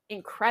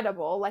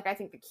incredible. Like, I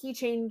think the key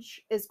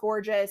change is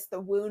gorgeous.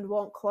 The wound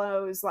won't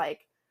close.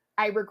 Like,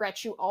 I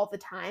regret you all the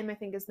time, I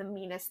think is the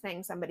meanest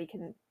thing somebody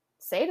can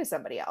say to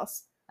somebody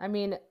else. I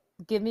mean,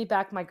 give me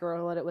back my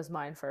girl and it was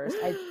mine first.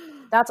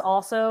 That's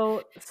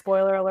also,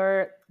 spoiler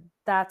alert,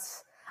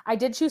 I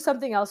did choose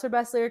something else for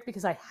best lyric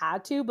because I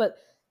had to, but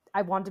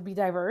I want to be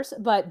diverse.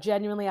 But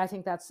genuinely, I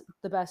think that's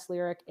the best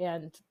lyric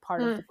and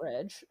part of the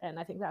bridge. And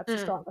I think that's the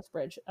strongest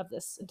bridge of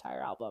this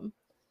entire album.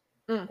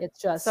 It's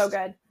just so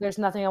good. There's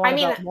nothing I want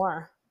to vote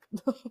more.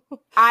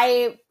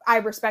 I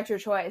respect your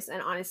choice,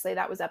 and honestly,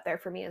 that was up there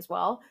for me as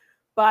well.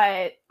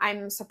 But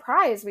I'm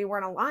surprised we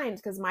weren't aligned,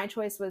 because my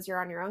choice was You're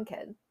on Your Own,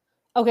 Kid.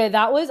 Okay,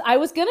 I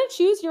was gonna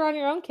choose You're on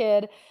Your Own,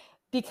 Kid,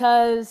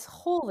 because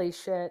holy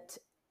shit.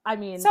 I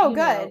mean, so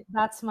good.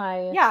 That's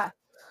my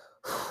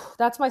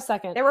that's my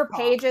second. There were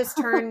pages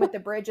turned with the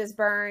bridges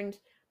burned,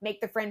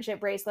 make the friendship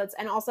bracelets,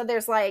 and also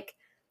there's like,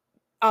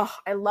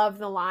 I love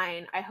the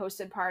line, I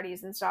hosted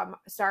parties and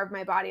starved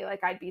my body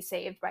like I'd be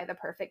saved by the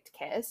perfect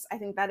kiss. I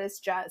think that is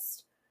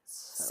just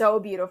so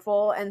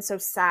beautiful and so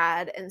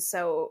sad, and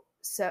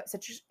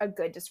such a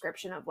good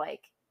description of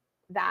like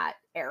that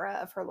era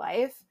of her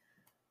life.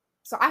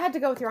 So I had to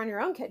go with You're on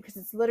Your Own, Kid, because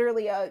it's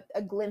literally a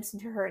glimpse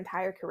into her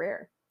entire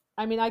career.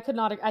 I mean, I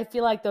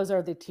feel like those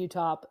are the two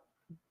top.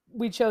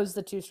 We chose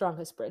the two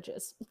strongest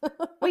bridges.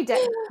 We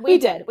did. We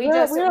just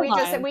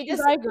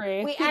I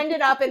agree. We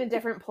ended up in a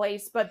different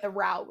place, but the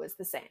route was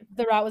the same.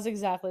 The route was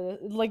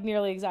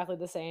nearly exactly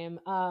the same.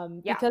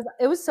 Because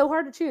it was so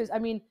hard to choose. I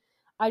mean,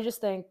 I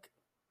just think,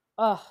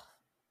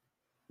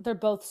 they're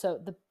both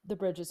the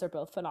bridges are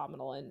both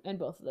phenomenal in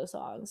both of those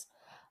songs.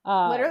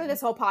 Literally,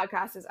 this whole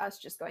podcast is us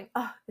just going,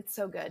 it's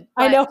so good.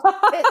 But I know.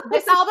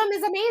 This album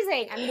is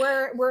amazing, and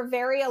we're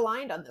very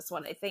aligned on this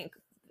one. I think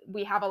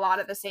we have a lot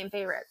of the same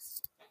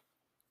favorites.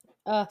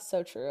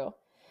 So true.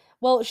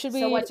 Well, should we?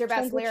 So what's your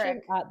best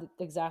lyric?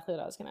 Exactly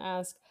what I was going to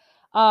ask.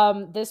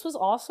 This was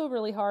also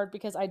really hard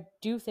because I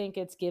do think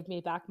it's Give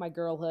Me Back My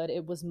Girlhood.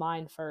 It was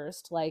mine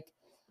first. Like,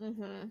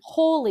 Mm-hmm. Oh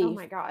holy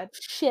my God.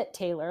 shit,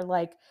 Taylor.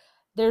 Like,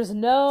 there's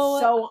no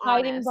So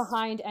hiding honest.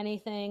 behind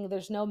anything.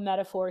 There's no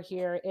metaphor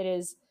here. It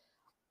is,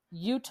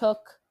 you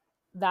took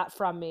that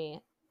from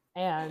me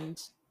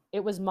and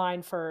it was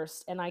mine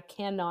first, and I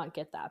cannot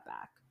get that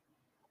back.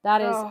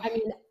 That is, Oh, I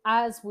mean,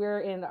 as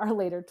we're in our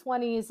later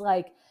 20s,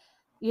 like,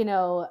 you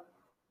know,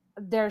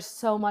 there's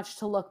so much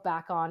to look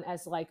back on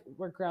as like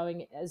we're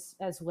growing as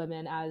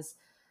women, as,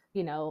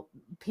 you know,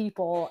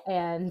 people.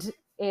 And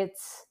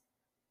it's,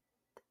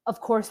 of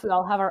course we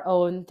all have our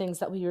own things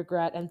that we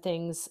regret and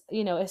things,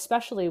 you know,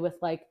 especially with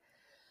like,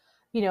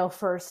 you know,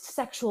 first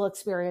sexual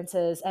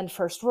experiences and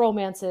first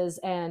romances.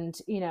 And,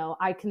 you know,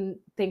 I can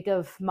think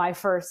of my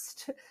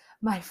first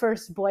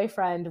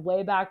boyfriend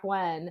way back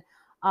when,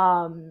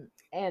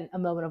 and a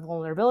moment of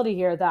vulnerability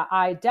here that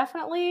I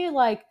definitely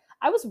like,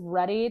 I was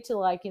ready to,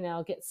 like, you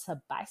know, get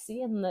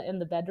spicy in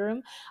the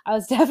bedroom. I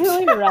was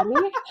definitely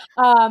ready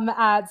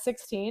at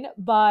 16,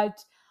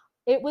 but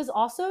it was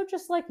also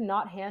just like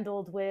not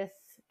handled with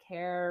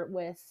care,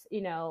 with,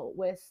 you know,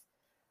 with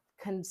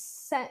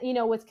consent, you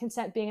know, with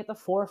consent being at the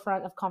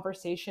forefront of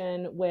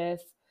conversation,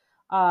 with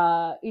you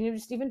know,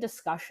 just even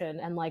discussion,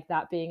 and like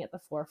that being at the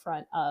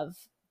forefront of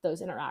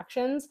those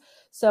interactions.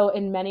 So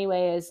in many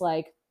ways,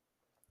 like,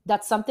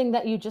 that's something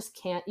that you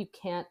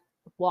can't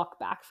walk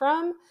back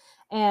from.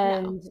 no,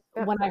 And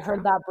that's when so I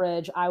heard true. that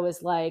bridge, I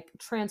was like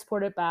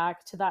transported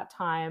back to that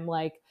time,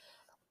 like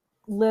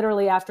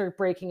literally after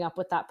breaking up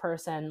with that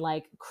person,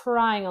 like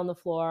crying on the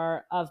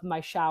floor of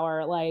my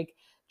shower, like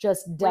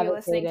just Were you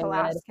listening to devastated.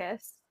 Last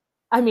Kiss?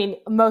 I mean,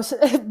 most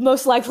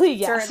most likely,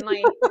 yes.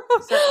 Certainly.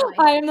 Certainly.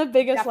 I am the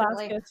biggest Last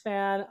Definitely. Kiss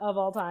fan of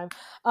all time.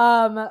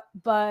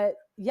 But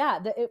yeah,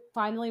 it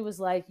finally was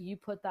like, you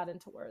put that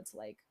into words,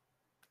 like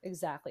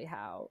exactly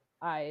how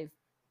I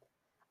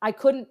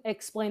couldn't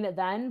explain it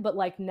then, but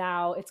like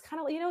now it's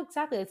kind of, you know,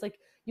 exactly. It's like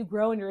you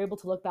grow and you're able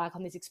to look back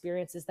on these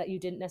experiences that you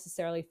didn't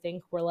necessarily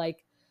think were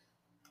like,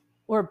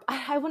 or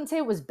I wouldn't say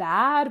it was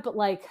bad, but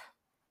like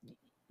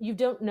you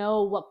don't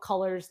know what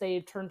colors they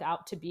turned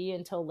out to be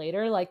until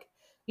later. Like,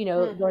 you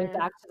know, going Mm-hmm.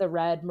 back to the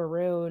red,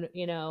 maroon,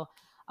 you know,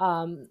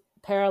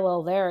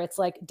 parallel there, it's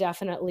like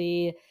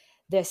definitely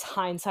this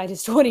hindsight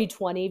is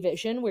 2020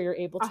 vision where you're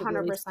able A to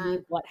hundred really see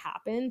percent. what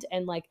happened,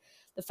 and like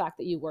the fact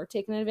that you were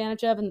taken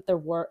advantage of, and there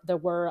were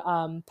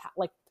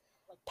like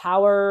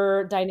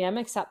power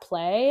dynamics at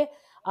play.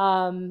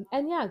 And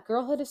yeah,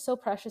 girlhood is so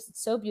precious.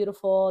 It's so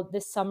beautiful.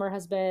 This summer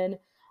has been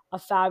a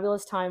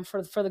fabulous time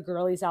for the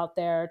girlies out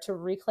there to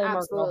reclaim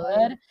our Absolutely.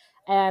 girlhood.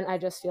 And I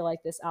just feel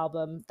like this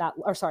album, that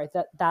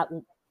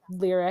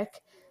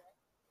lyric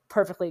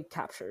perfectly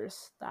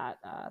captures that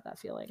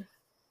feeling.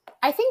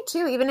 I think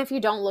too, even if you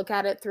don't look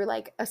at it through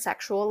like a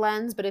sexual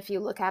lens, but if you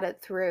look at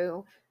it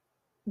through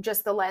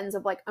just the lens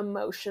of like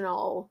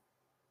emotional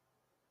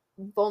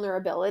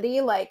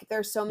vulnerability, like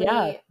there's so Yeah,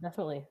 many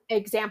definitely.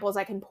 examples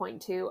I can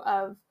point to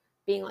of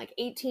being like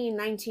 18,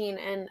 19,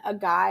 and a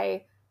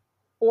guy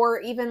or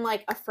even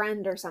like a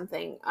friend or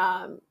something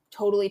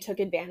totally took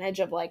advantage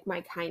of like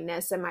my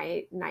kindness and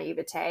my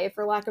naivete,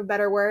 for lack of a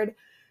better word.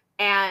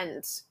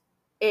 And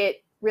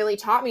it really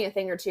taught me a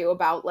thing or two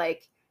about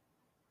like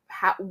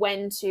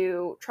when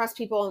to trust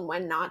people and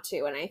when not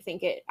to. And I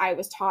think I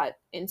was taught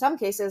in some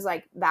cases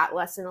like that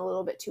lesson a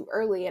little bit too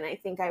early. And I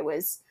think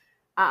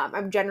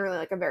I'm generally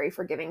like a very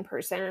forgiving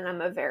person, and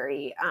I'm a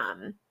very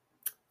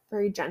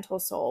gentle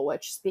soul,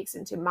 which speaks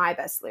into my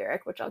best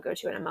lyric, which I'll go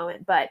to in a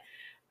moment. But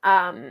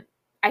um,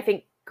 I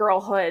think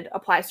girlhood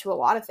applies to a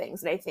lot of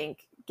things. And I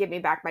think Give Me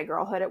Back My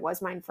Girlhood, it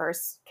was mine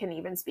first, can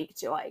even speak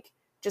to like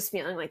just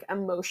feeling like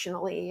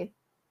emotionally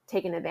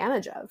taken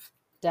advantage of.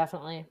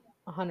 Definitely.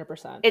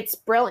 100%. It's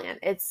brilliant.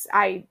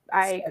 I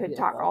So could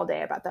talk beautiful. all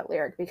day about that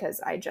lyric because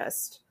I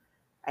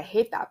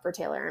hate that for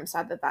Taylor. I'm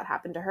sad that that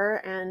happened to her,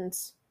 and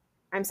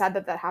I'm sad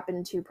that that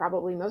happened to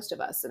probably most of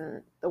us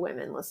and the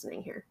women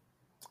listening here.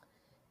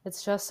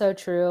 It's just so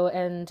true.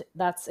 And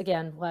that's,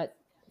 again, what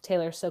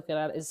Taylor's so good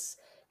at, is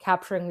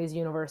capturing these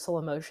universal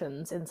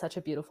emotions in such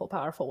a beautiful,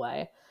 powerful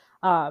way.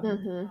 Um,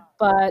 Mm-hmm.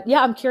 but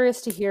yeah, I'm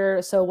curious to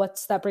hear. So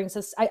that brings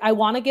us, I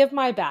want to give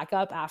my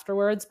backup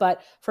afterwards,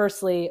 but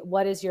firstly,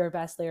 what is your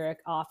best lyric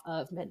off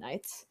of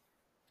Midnights?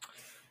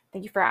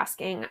 Thank you for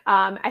asking.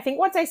 I think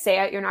once I say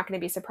it, you're not going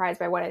to be surprised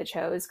by what I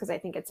chose because I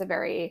think it's a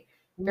very,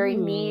 very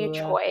me Ooh.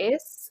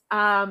 choice.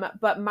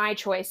 But my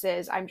choice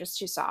is I'm just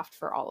too soft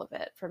for all of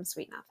it from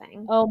Sweet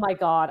Nothing. Oh my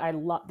God. I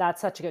love,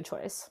 that's such a good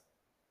choice.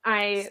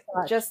 I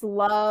Such. just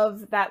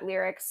love that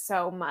lyric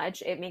so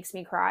much. It makes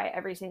me cry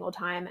every single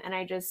time. And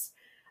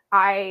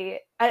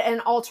an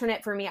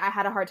alternate for me, I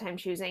had a hard time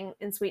choosing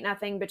in Sweet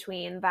Nothing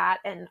between that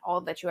and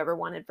All That You Ever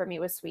Wanted for me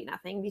was Sweet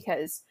Nothing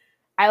because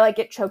I like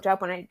get choked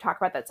up when I talk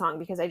about that song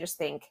because I just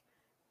think,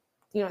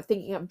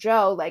 thinking of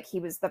Joe, like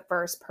he was the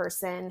first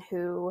person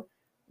who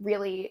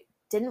really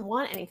didn't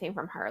want anything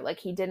from her. Like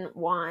he didn't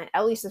want,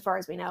 at least as far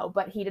as we know,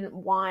 but he didn't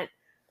want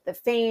the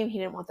fame, he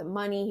didn't want the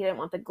money, he didn't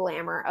want the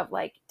glamour of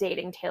like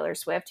dating Taylor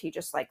Swift. He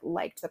just like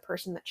liked the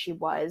person that she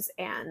was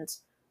and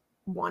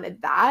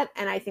wanted that.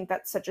 And I think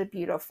that's such a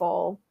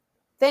beautiful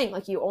thing.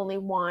 Like, you only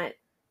want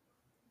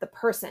the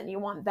person, you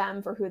want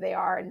them for who they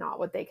are and not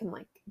what they can,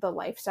 like, the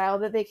lifestyle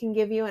that they can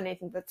give you. And I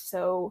think that's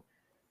so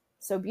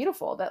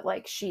beautiful that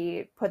like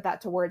she put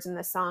that to words in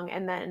this song.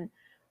 And then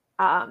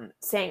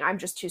saying I'm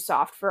just too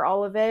soft for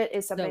all of it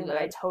is something that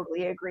I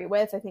totally agree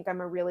with. I think I'm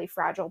a really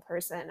fragile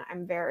person.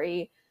 I'm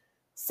very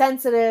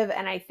sensitive,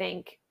 and I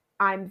think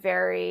I'm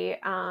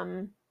very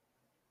I'm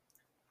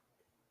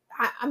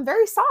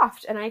very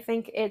soft, and I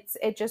think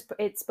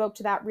it spoke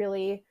to that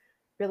really,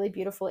 really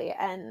beautifully.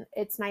 And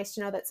it's nice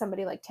to know that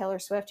somebody like Taylor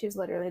Swift, who's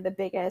literally the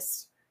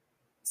biggest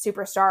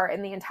superstar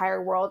in the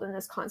entire world and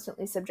is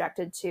constantly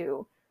subjected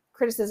to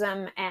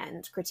criticism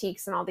and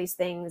critiques and all these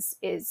things,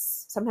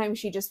 is sometimes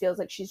she just feels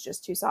like she's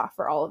just too soft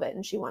for all of it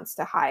and she wants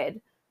to hide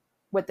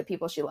with the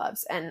people she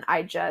loves. And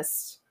I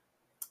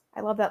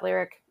love that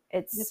lyric.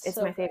 It's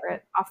so my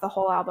favorite off the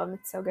whole album.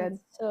 It's so good.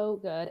 It's so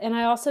good. And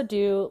I also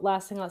do,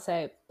 last thing I'll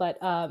say, but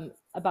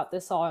about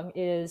this song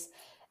is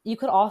you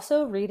could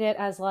also read it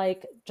as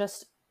like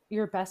just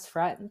your best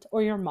friend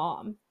or your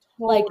mom.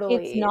 Totally.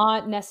 Like, it's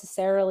not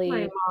necessarily,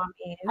 my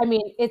mommy. I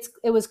mean,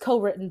 it was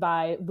co-written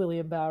by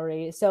William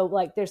Bowery, so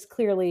like there's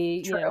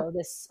clearly True. You know,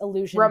 this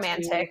allusion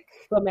romantic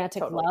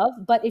totally. Love.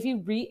 But if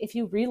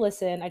you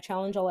re-listen, I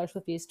challenge all our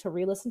Swifties to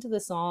re-listen to the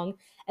song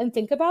and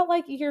think about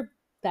like your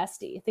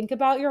bestie. Think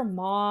about your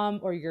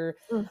mom or your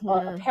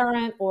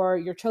parent or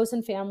your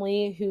chosen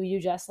family who you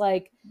just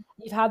like,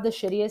 you've had the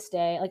shittiest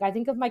day. Like, I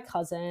think of my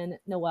cousin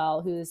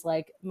Noelle, who's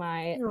like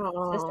my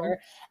sister,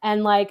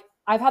 and like,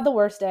 I've had the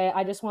worst day.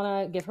 I just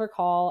want to give her a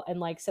call and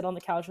like sit on the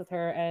couch with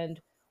her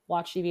and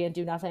watch TV and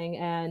do nothing.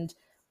 And,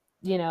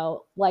 you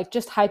know, like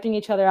just hyping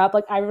each other up.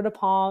 Like, I wrote a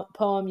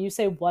poem. You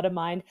say, what a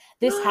mind.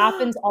 This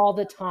happens all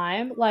the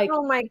time. Like,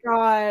 oh my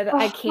God,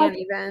 I can't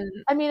even.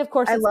 I mean, of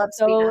course, I love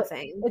Sweet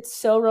Nothing. It's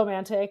so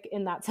romantic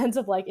in that sense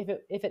of like, if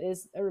it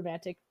is a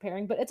romantic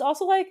pairing, but it's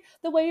also like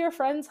the way your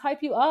friends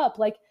hype you up.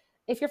 Like,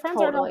 if your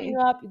friends aren't hyping you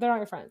up, they're not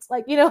your friends.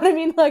 Like, you know what I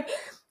mean? Like,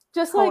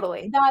 just like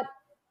that,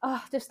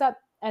 just that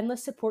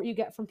endless support you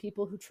get from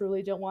people who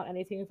truly don't want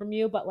anything from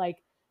you, but like,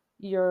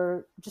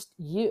 you're just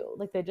you.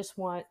 Like, they just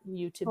want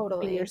you to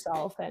be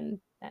yourself. And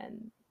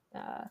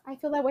I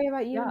feel that way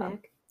about you,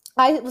 Nick.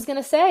 I was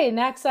gonna say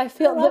next, I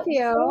love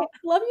you. I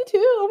love you too.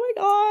 Oh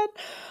my God.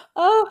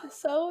 Oh,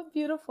 so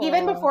beautiful.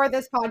 Even before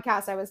this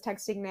podcast, I was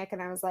texting Nick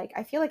and I was like,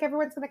 I feel like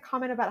everyone's gonna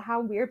comment about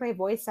how weird my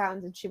voice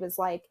sounds. And she was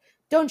like,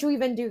 don't you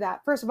even do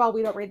that. First of all,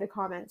 we don't read the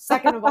comments.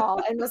 Second of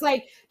all, and was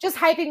like just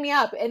hyping me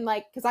up, and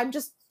like, because I'm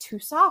just too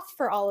soft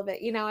for all of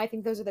it. You know, I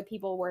think those are the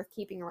people worth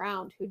keeping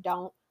around who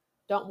don't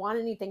want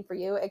anything for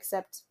you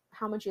except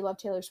how much you love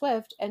Taylor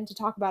Swift, and to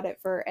talk about it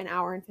for an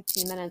hour and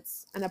 15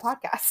 minutes in a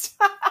podcast.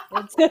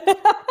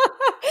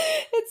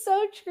 It's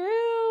so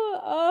true.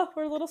 Oh,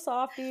 we're little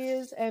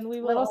softies, and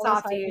we will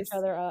always hype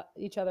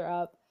each other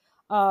up.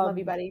 Love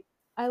you, buddy.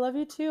 I love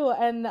you too.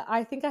 And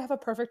I think I have a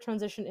perfect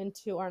transition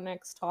into our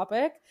next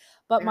topic.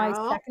 But my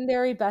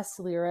secondary best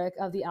lyric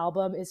of the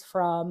album is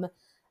from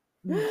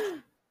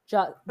one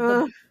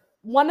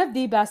of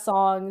the best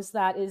songs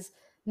that is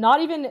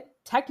not even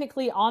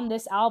technically on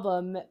this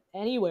album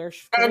anywhere.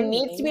 And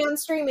needs to be on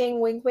streaming.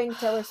 Wink, wink,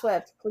 Taylor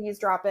Swift. Please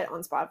drop it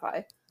on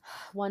Spotify.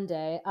 One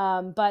day.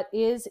 But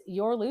is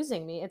You're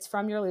Losing Me. It's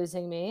from You're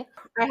Losing Me.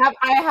 I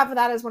have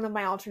that as one of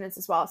my alternates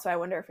as well, so I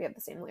wonder if we have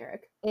the same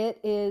lyric. It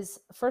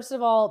is, first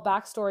of all,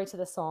 backstory to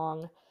the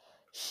song.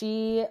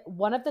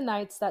 One of the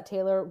nights that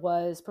Taylor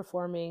was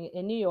performing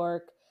in New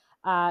York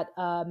at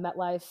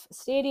MetLife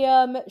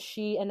Stadium,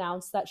 she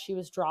announced that she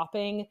was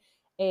dropping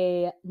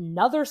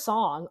another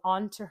song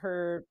onto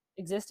her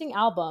existing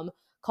album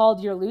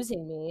called You're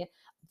Losing Me,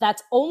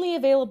 that's only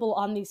available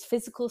on these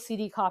physical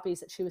CD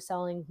copies that she was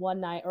selling one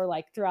night or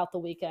like throughout the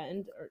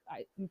weekend, or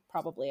I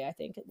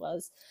think it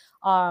was,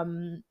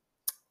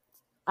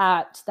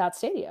 at that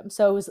stadium.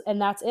 So it was,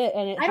 and that's it.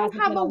 And I don't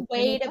have a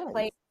way to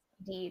play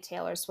the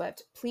Taylor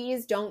Swift.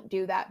 Please don't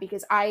do that,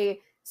 because I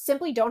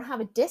simply don't have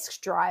a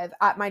disc drive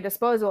at my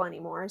disposal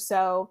anymore.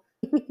 So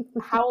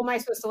how am I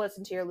supposed to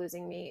listen to You're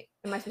Losing Me?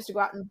 Am I supposed to go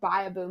out and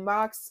buy a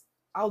boombox?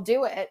 I'll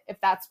do it if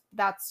that's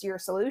your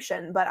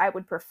solution, but I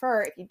would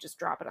prefer if you just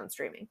drop it on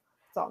streaming.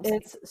 That's all I'm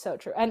saying. It's so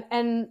true.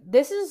 And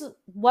this is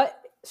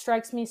what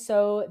strikes me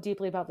so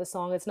deeply about this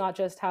song. It's not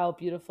just how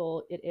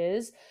beautiful it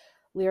is,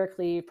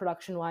 lyrically,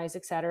 production-wise,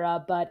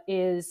 etc., but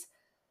is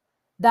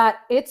that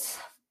it's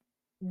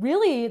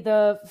really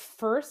the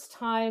first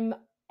time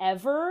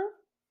ever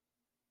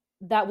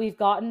that we've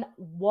gotten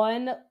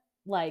one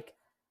like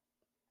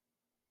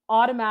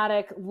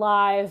automatic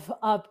live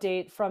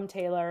update from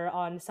Taylor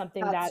on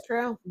something That's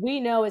true. We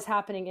know is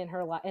happening in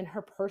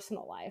her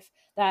personal life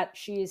that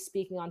she's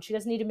speaking on. She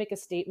doesn't need to make a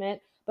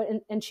statement, but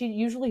and she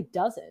usually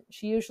doesn't.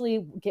 She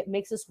usually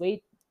makes us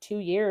wait 2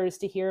 years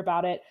to hear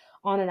about it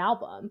on an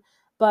album.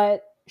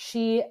 But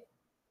she,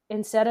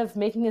 instead of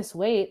making us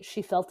wait,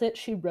 she felt it,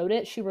 she wrote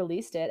it, she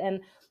released it.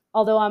 And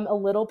although I'm a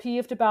little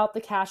peeved about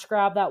the cash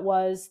grab that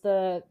was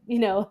the,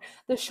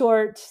 the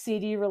short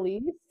CD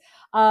release.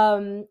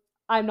 Um,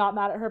 I'm not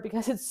mad at her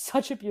because it's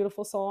such a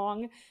beautiful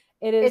song.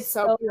 It is It's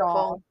so so raw.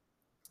 beautiful.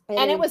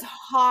 And it was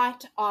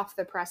hot off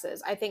the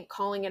presses. I think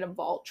calling it a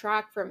vault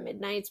track from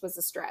Midnights was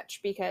a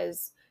stretch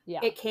because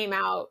it came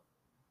out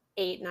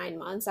 8-9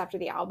 months after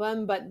the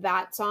album, but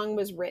that song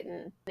was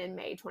written in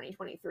May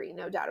 2023,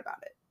 no doubt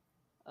about it.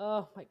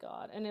 Oh my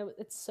god, and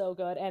it's so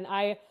good. And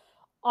I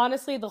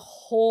honestly, the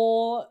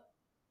whole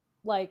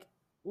like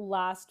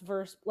last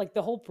verse, like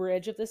the whole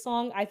bridge of the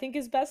song, I think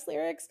is best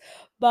lyrics.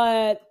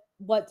 But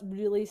what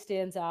really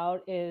stands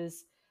out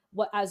is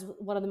what as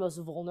one of the most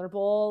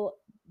vulnerable,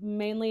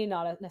 mainly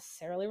not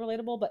necessarily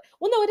relatable, but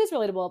well, no, it is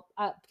relatable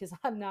because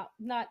I'm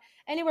not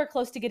anywhere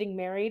close to getting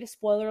married.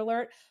 Spoiler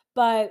alert.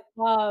 But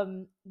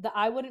the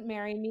I wouldn't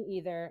marry me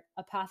either,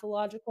 a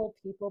pathological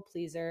people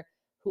pleaser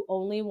who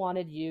only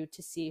wanted you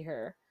to see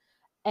her.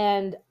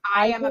 And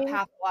I I am a think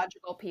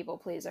pathological people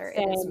pleaser.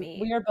 same, It is me.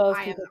 we are both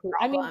I am people the pleasers.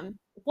 I mean, problem.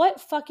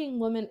 what fucking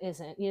woman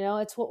isn't?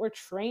 It's what we're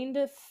trained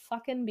to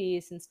fucking be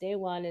since day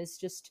one, is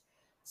just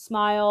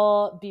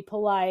smile, be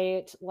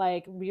polite,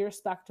 like be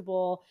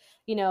respectable.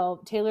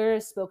 Taylor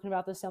has spoken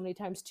about this so many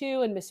times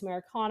too, and Miss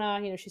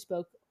Americana, she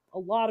spoke a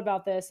lot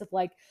about this, of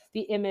like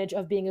the image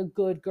of being a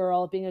good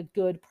girl, being a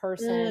good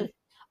person.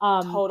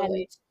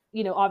 Totally.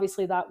 And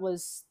obviously that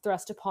was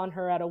thrust upon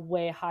her at a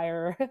way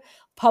higher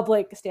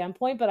public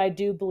standpoint, but I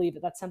do believe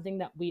that that's something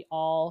that we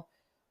all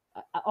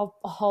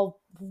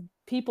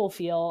people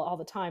feel all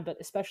the time, but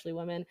especially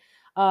women.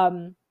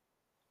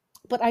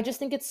 But I just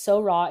think it's so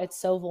raw, it's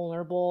so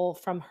vulnerable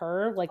from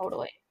her, like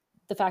totally.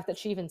 The fact that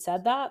she even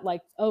said that,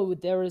 like, oh,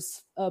 there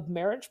was a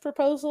marriage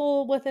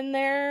proposal within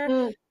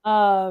there.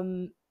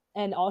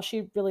 And all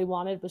she really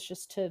wanted was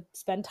just to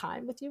spend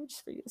time with you,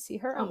 just for you to see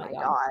her. Oh my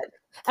god.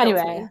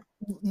 Anyway,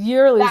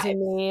 you're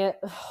losing me.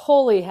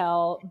 Holy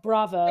hell.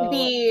 Bravo. I'd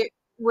be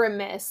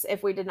remiss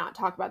if we did not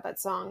talk about that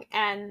song.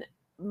 And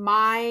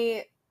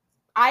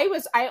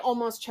I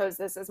almost chose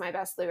this as my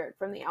best lyric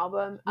from the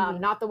album.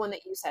 Not the one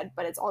that you said,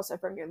 but it's also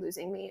from You're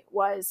Losing Me,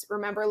 was,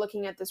 remember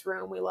looking at this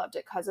room, we loved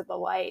it because of the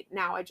light.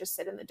 Now I just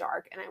sit in the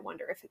dark and I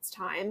wonder if it's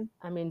time.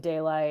 I mean,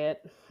 daylight.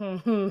 You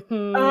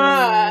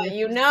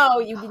know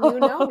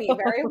me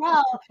very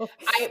well.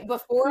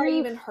 Before I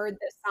even heard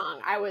this song,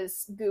 I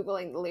was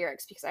Googling the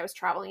lyrics because I was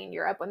traveling in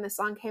Europe when this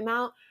song came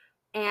out.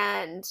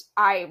 And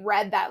I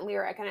read that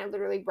lyric and I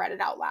literally read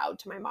it out loud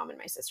to my mom and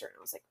my sister. And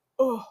I was like,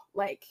 oh,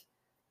 like,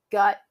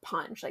 gut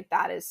punch. Like,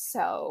 that is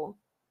so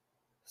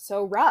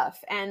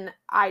rough. And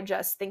I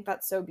just think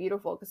that's so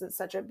beautiful because it's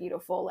such a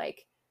beautiful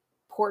like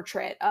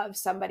portrait of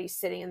somebody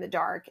sitting in the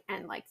dark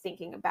and like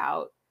thinking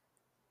about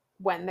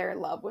when their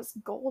love was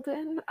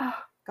golden. Oh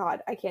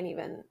god, I can't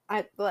even.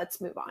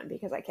 Let's move on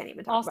because I can't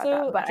even talk about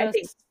that. But I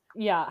think,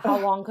 how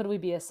long could we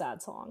be a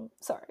sad song?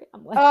 Sorry,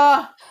 I'm like,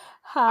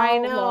 I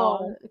know.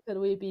 Long could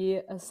we be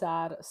a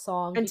sad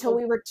song until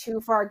we were too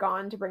far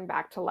gone to bring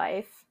back to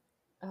life?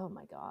 Oh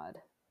my god.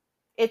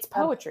 It's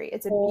poetry.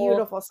 It's a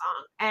beautiful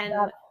song. And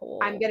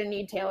I'm going to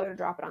need Taylor to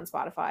drop it on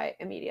Spotify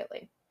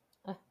immediately.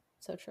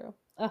 So true.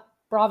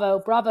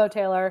 Bravo,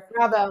 Taylor.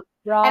 Bravo.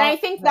 And I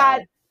think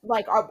that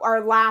like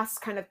our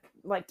last kind of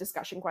like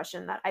discussion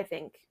question that I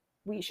think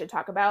we should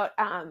talk about,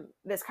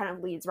 this kind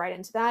of leads right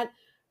into that.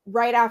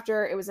 Right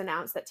after it was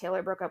announced that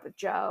Taylor broke up with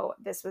Joe,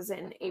 this was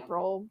in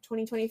April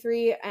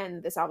 2023,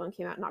 and this album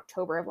came out in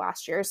October of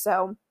last year.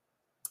 So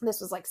this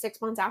was like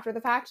 6 months after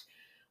the fact.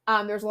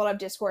 There's a lot of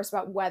discourse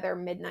about whether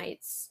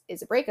Midnights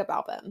is a breakup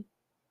album.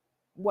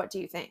 What do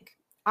you think?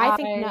 I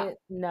think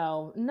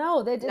no.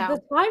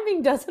 The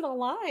timing doesn't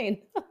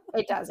align.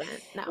 It doesn't.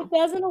 No, it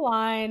doesn't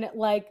align.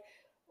 Like,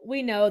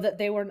 we know that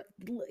they were.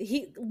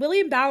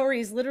 William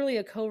Bowery is literally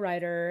a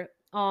co-writer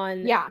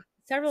on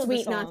several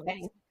Sweet of the songs.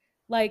 Nothing.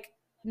 Like,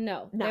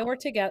 no, they were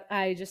together.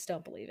 I just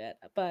don't believe it.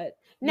 But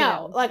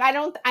like I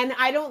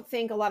don't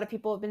think a lot of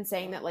people have been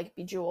saying that like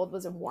Bejeweled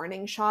was a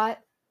warning shot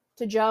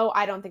to Joe.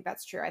 I don't think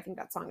that's true. I think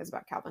that song is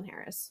about Calvin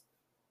Harris.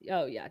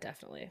 Oh yeah,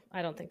 definitely.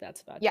 I don't think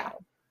that's about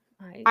Joe.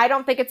 I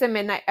don't think it's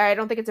I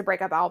don't think it's a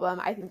breakup album.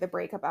 I think the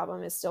breakup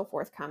album is still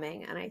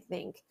forthcoming, and I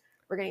think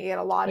we're gonna get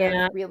a lot of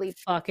really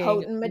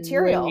potent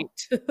material.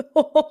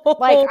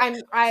 Like,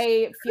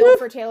 I feel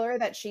for Taylor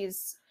that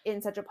she's in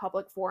such a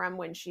public forum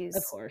when she's,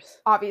 of course,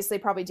 obviously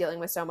probably dealing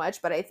with so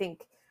much, but I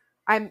think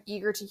I'm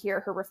eager to hear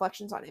her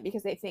reflections on it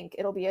because I think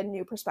it'll be a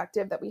new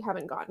perspective that we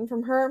haven't gotten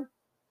from her,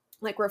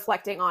 like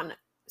reflecting on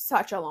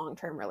such a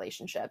long-term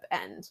relationship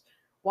and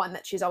one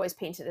that she's always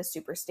painted as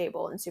super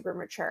stable and super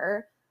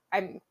mature.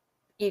 I'm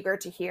eager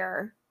to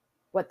hear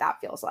what that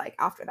feels like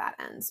after that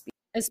ends,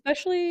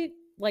 especially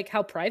like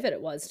how private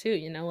it was too,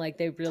 like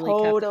they really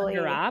kept it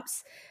under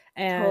wraps.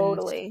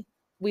 And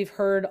we've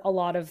heard a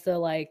lot of the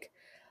like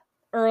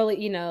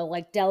early,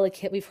 like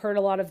delicate, we've heard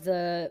a lot of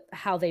the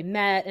how they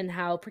met and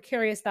how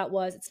precarious that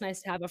was. It's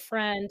nice to have a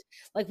friend.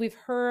 Like, we've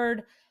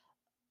heard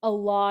a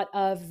lot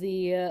of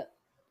the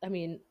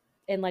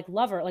like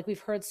Lover, like we've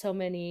heard so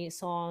many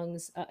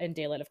songs, in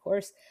Daylight, of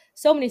course,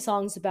 so many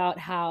songs about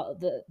how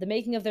the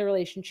making of their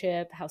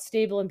relationship, how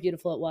stable and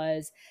beautiful it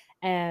was,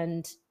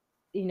 and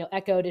you know,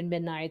 echoed in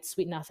Midnight,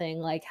 Sweet Nothing,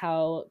 like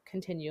how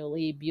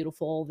continually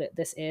beautiful that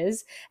this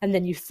is. And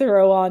then you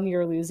throw on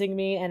You're Losing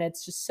Me, and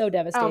it's just so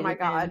devastating. Oh my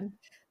God.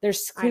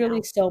 There's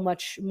clearly so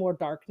much more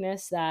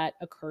darkness that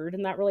occurred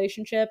in that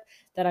relationship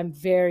that I'm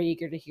very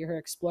eager to hear her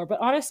explore. But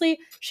honestly,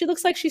 she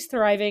looks like she's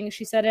thriving.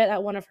 She said it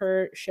at one of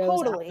her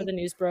shows after the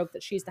news broke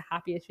that she's the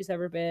happiest she's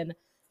ever been,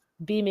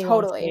 beaming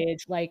on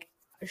stage. Like,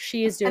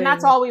 she is doing. And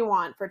that's all we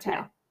want for Tay.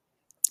 Yeah.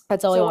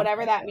 That's all. So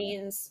whatever that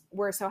means,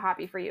 we're so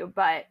happy for you.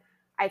 But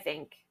I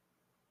think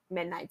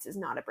Midnights is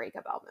not a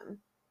breakup album.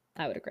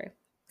 I would agree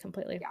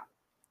completely.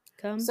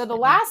 Yeah. So the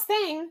last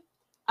thing,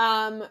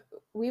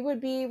 we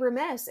would be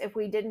remiss if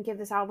we didn't give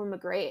this album a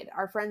grade.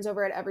 Our friends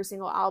over at Every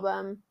Single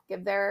Album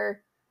give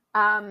their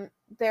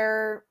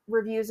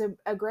reviews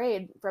a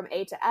grade from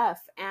A to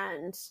F,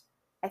 and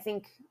I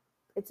think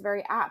it's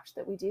very apt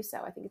that we do so.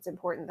 I think it's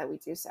important that we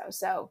do so.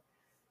 So,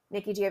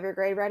 Nikki, do you have your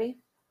grade ready?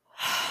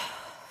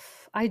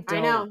 I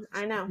don't.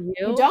 I know.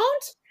 You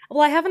don't?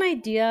 Well, I have an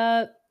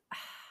idea,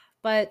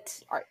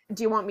 but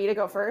do you want me to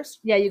go first?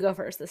 Yeah, you go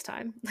first this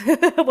time.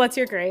 What's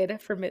your grade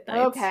for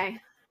Midnights? Okay.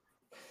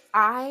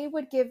 I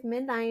would give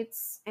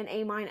Midnights an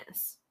A-.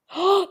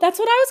 That's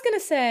what I was gonna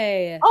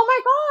say. Oh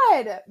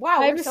my God! Wow,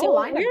 we're so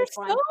aligned. We're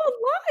so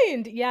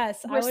aligned.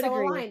 Yes, I would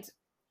agree. Aligned.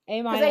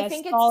 A-, I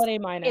think solid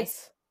A-.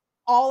 It's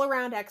all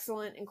around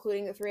excellent,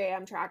 including the 3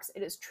 a.m. tracks.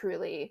 It is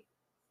truly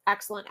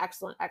excellent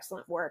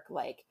work.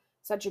 Like,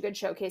 such a good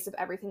showcase of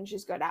everything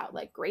she's good at.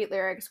 Like, great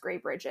lyrics,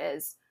 great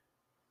bridges,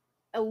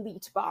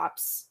 elite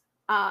bops,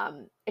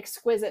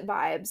 exquisite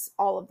vibes,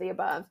 all of the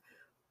above.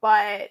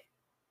 But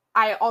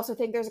I also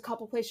think there's a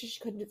couple places she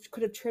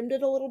could have trimmed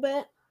it a little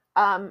bit.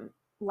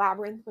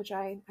 Labyrinth, which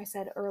I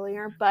said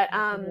earlier, but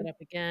it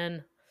up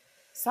again.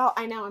 So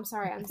I know, I'm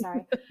sorry.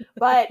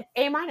 But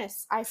A-,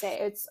 I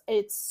say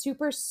it's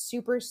super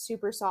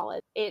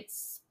solid.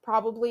 It's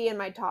probably in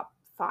my top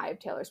 5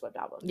 Taylor Swift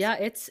albums. Yeah,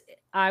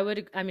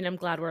 I'm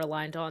glad we're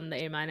aligned on the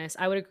A-.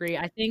 I would agree.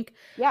 I think,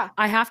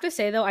 I have to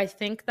say though, I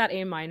think that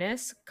A-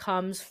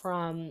 comes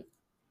from,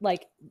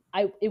 like,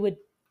 it would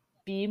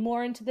be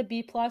more into the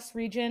B+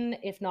 region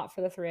if not for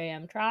the 3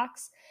 a.m.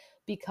 tracks,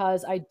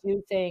 because I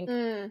do think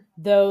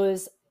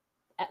those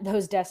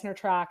Dessner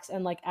tracks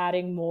and like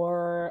adding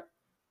more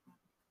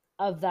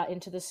of that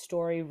into the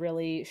story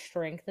really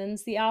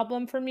strengthens the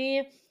album for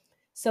me.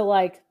 So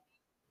like,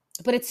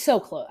 but it's so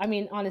close. I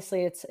mean,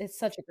 honestly, it's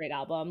such a great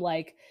album.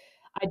 Like,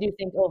 I do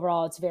think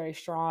overall it's very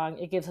strong.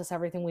 It gives us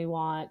everything we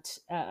want.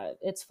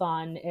 It's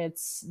fun.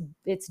 It's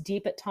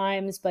deep at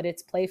times, but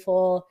it's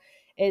playful.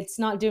 It's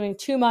not doing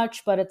too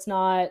much, but it's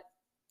not,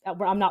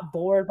 I'm not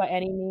bored by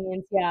any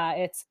means.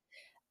 Yeah,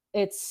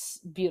 it's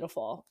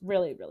beautiful.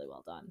 Really, really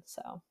well done.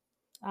 So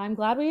I'm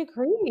glad we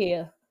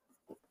agree.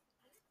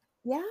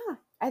 Yeah,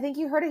 I think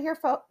you heard it here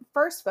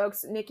first,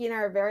 folks. Nikki and I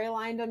are very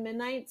aligned on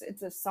Midnights.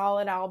 It's a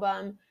solid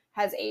album,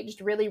 has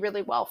aged really,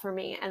 really well for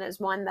me, and is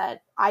one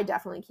that I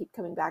definitely keep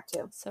coming back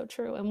to. So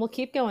true. And we'll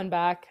keep going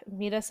back.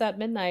 Meet us at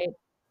midnight.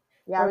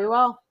 Yeah, we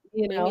will.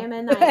 You know, at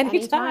midnight,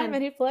 anytime,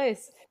 any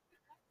place.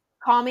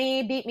 Call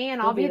me, beat me, and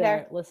I'll be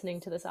there listening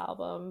to this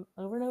album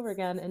over and over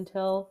again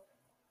until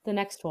the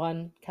next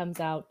one comes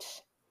out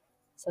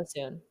so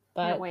soon.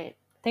 But can't wait.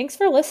 Thanks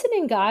for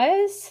listening,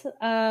 guys.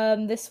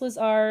 This was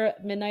our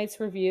Midnights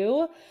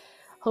review.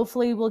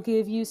 Hopefully we'll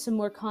give you some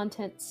more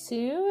content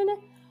soon.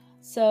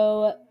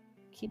 So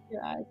keep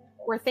your eyes.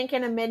 We're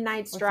thinking a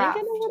Midnights draft.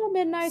 We're thinking a little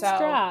Midnights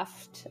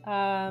draft.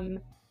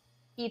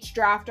 Each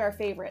draft our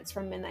favorites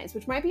from Midnights,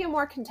 which might be a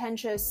more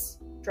contentious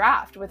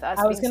draft with us.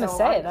 I was going to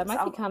say, that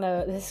might be kind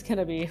of, this is going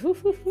to be a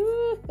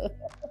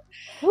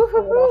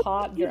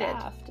hot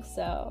draft.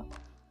 So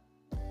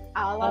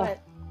I love it.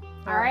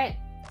 All right.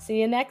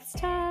 See you next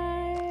time.